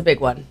 That's a big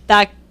one.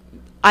 That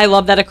I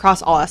love that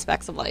across all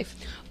aspects of life.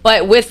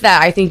 But with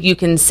that, I think you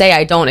can say,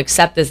 I don't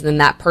accept this, and then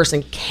that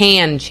person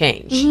can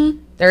change.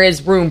 There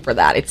is room for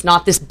that. It's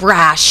not this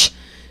brash,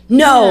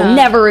 no,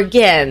 never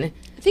again.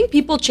 I think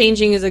people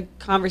changing is a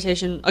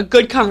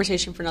good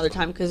conversation for another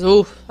time, because,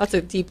 that's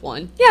a deep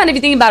one. Yeah, and if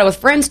you think about it with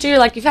friends, too,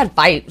 like, you've had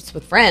fights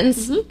with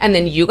friends, and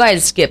then you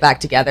guys get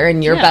back together,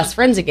 and you're best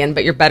friends again,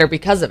 but you're better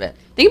because of it.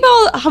 Think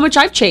about how much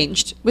I've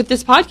changed with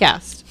this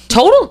podcast.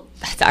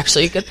 That's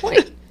actually a good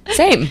point.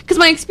 Same. Because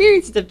my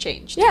experiences have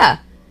changed. Yeah.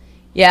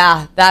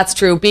 Yeah, that's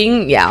true.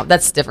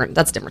 That's different.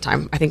 That's a different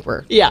time. I think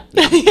we're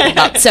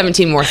about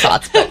 17 more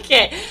thoughts. But.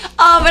 Okay.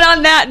 And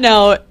on that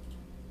note,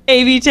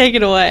 AB, take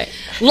it away.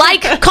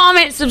 Like,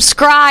 comment,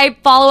 subscribe,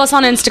 follow us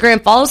on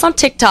Instagram, follow us on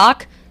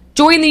TikTok,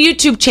 join the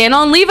YouTube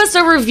channel, and leave us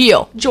a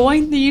review.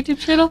 Join the YouTube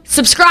channel?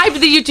 Subscribe to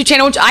the YouTube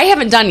channel, which I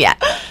haven't done yet.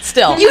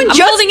 Still. You just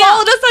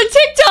followed us on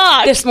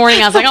TikTok. This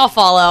morning, I was like, I'll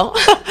follow.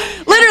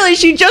 Literally,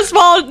 she just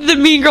followed the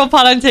Mean Girl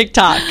Pod on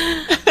TikTok.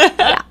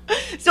 Yeah.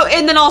 So,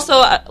 and then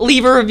also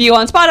leave a review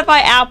on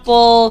Spotify,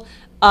 Apple,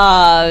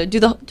 do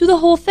the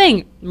whole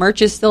thing.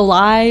 Merch is still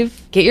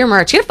live. Get your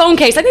merch. Get a phone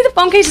case. I think the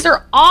phone cases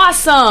are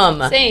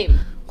awesome. Same.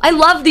 I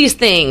love these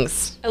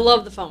things. I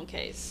love the phone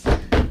case.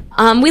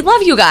 We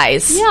love you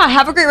guys. Yeah,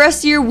 have a great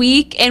rest of your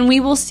week, and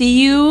we will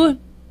see you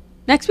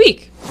next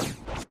week.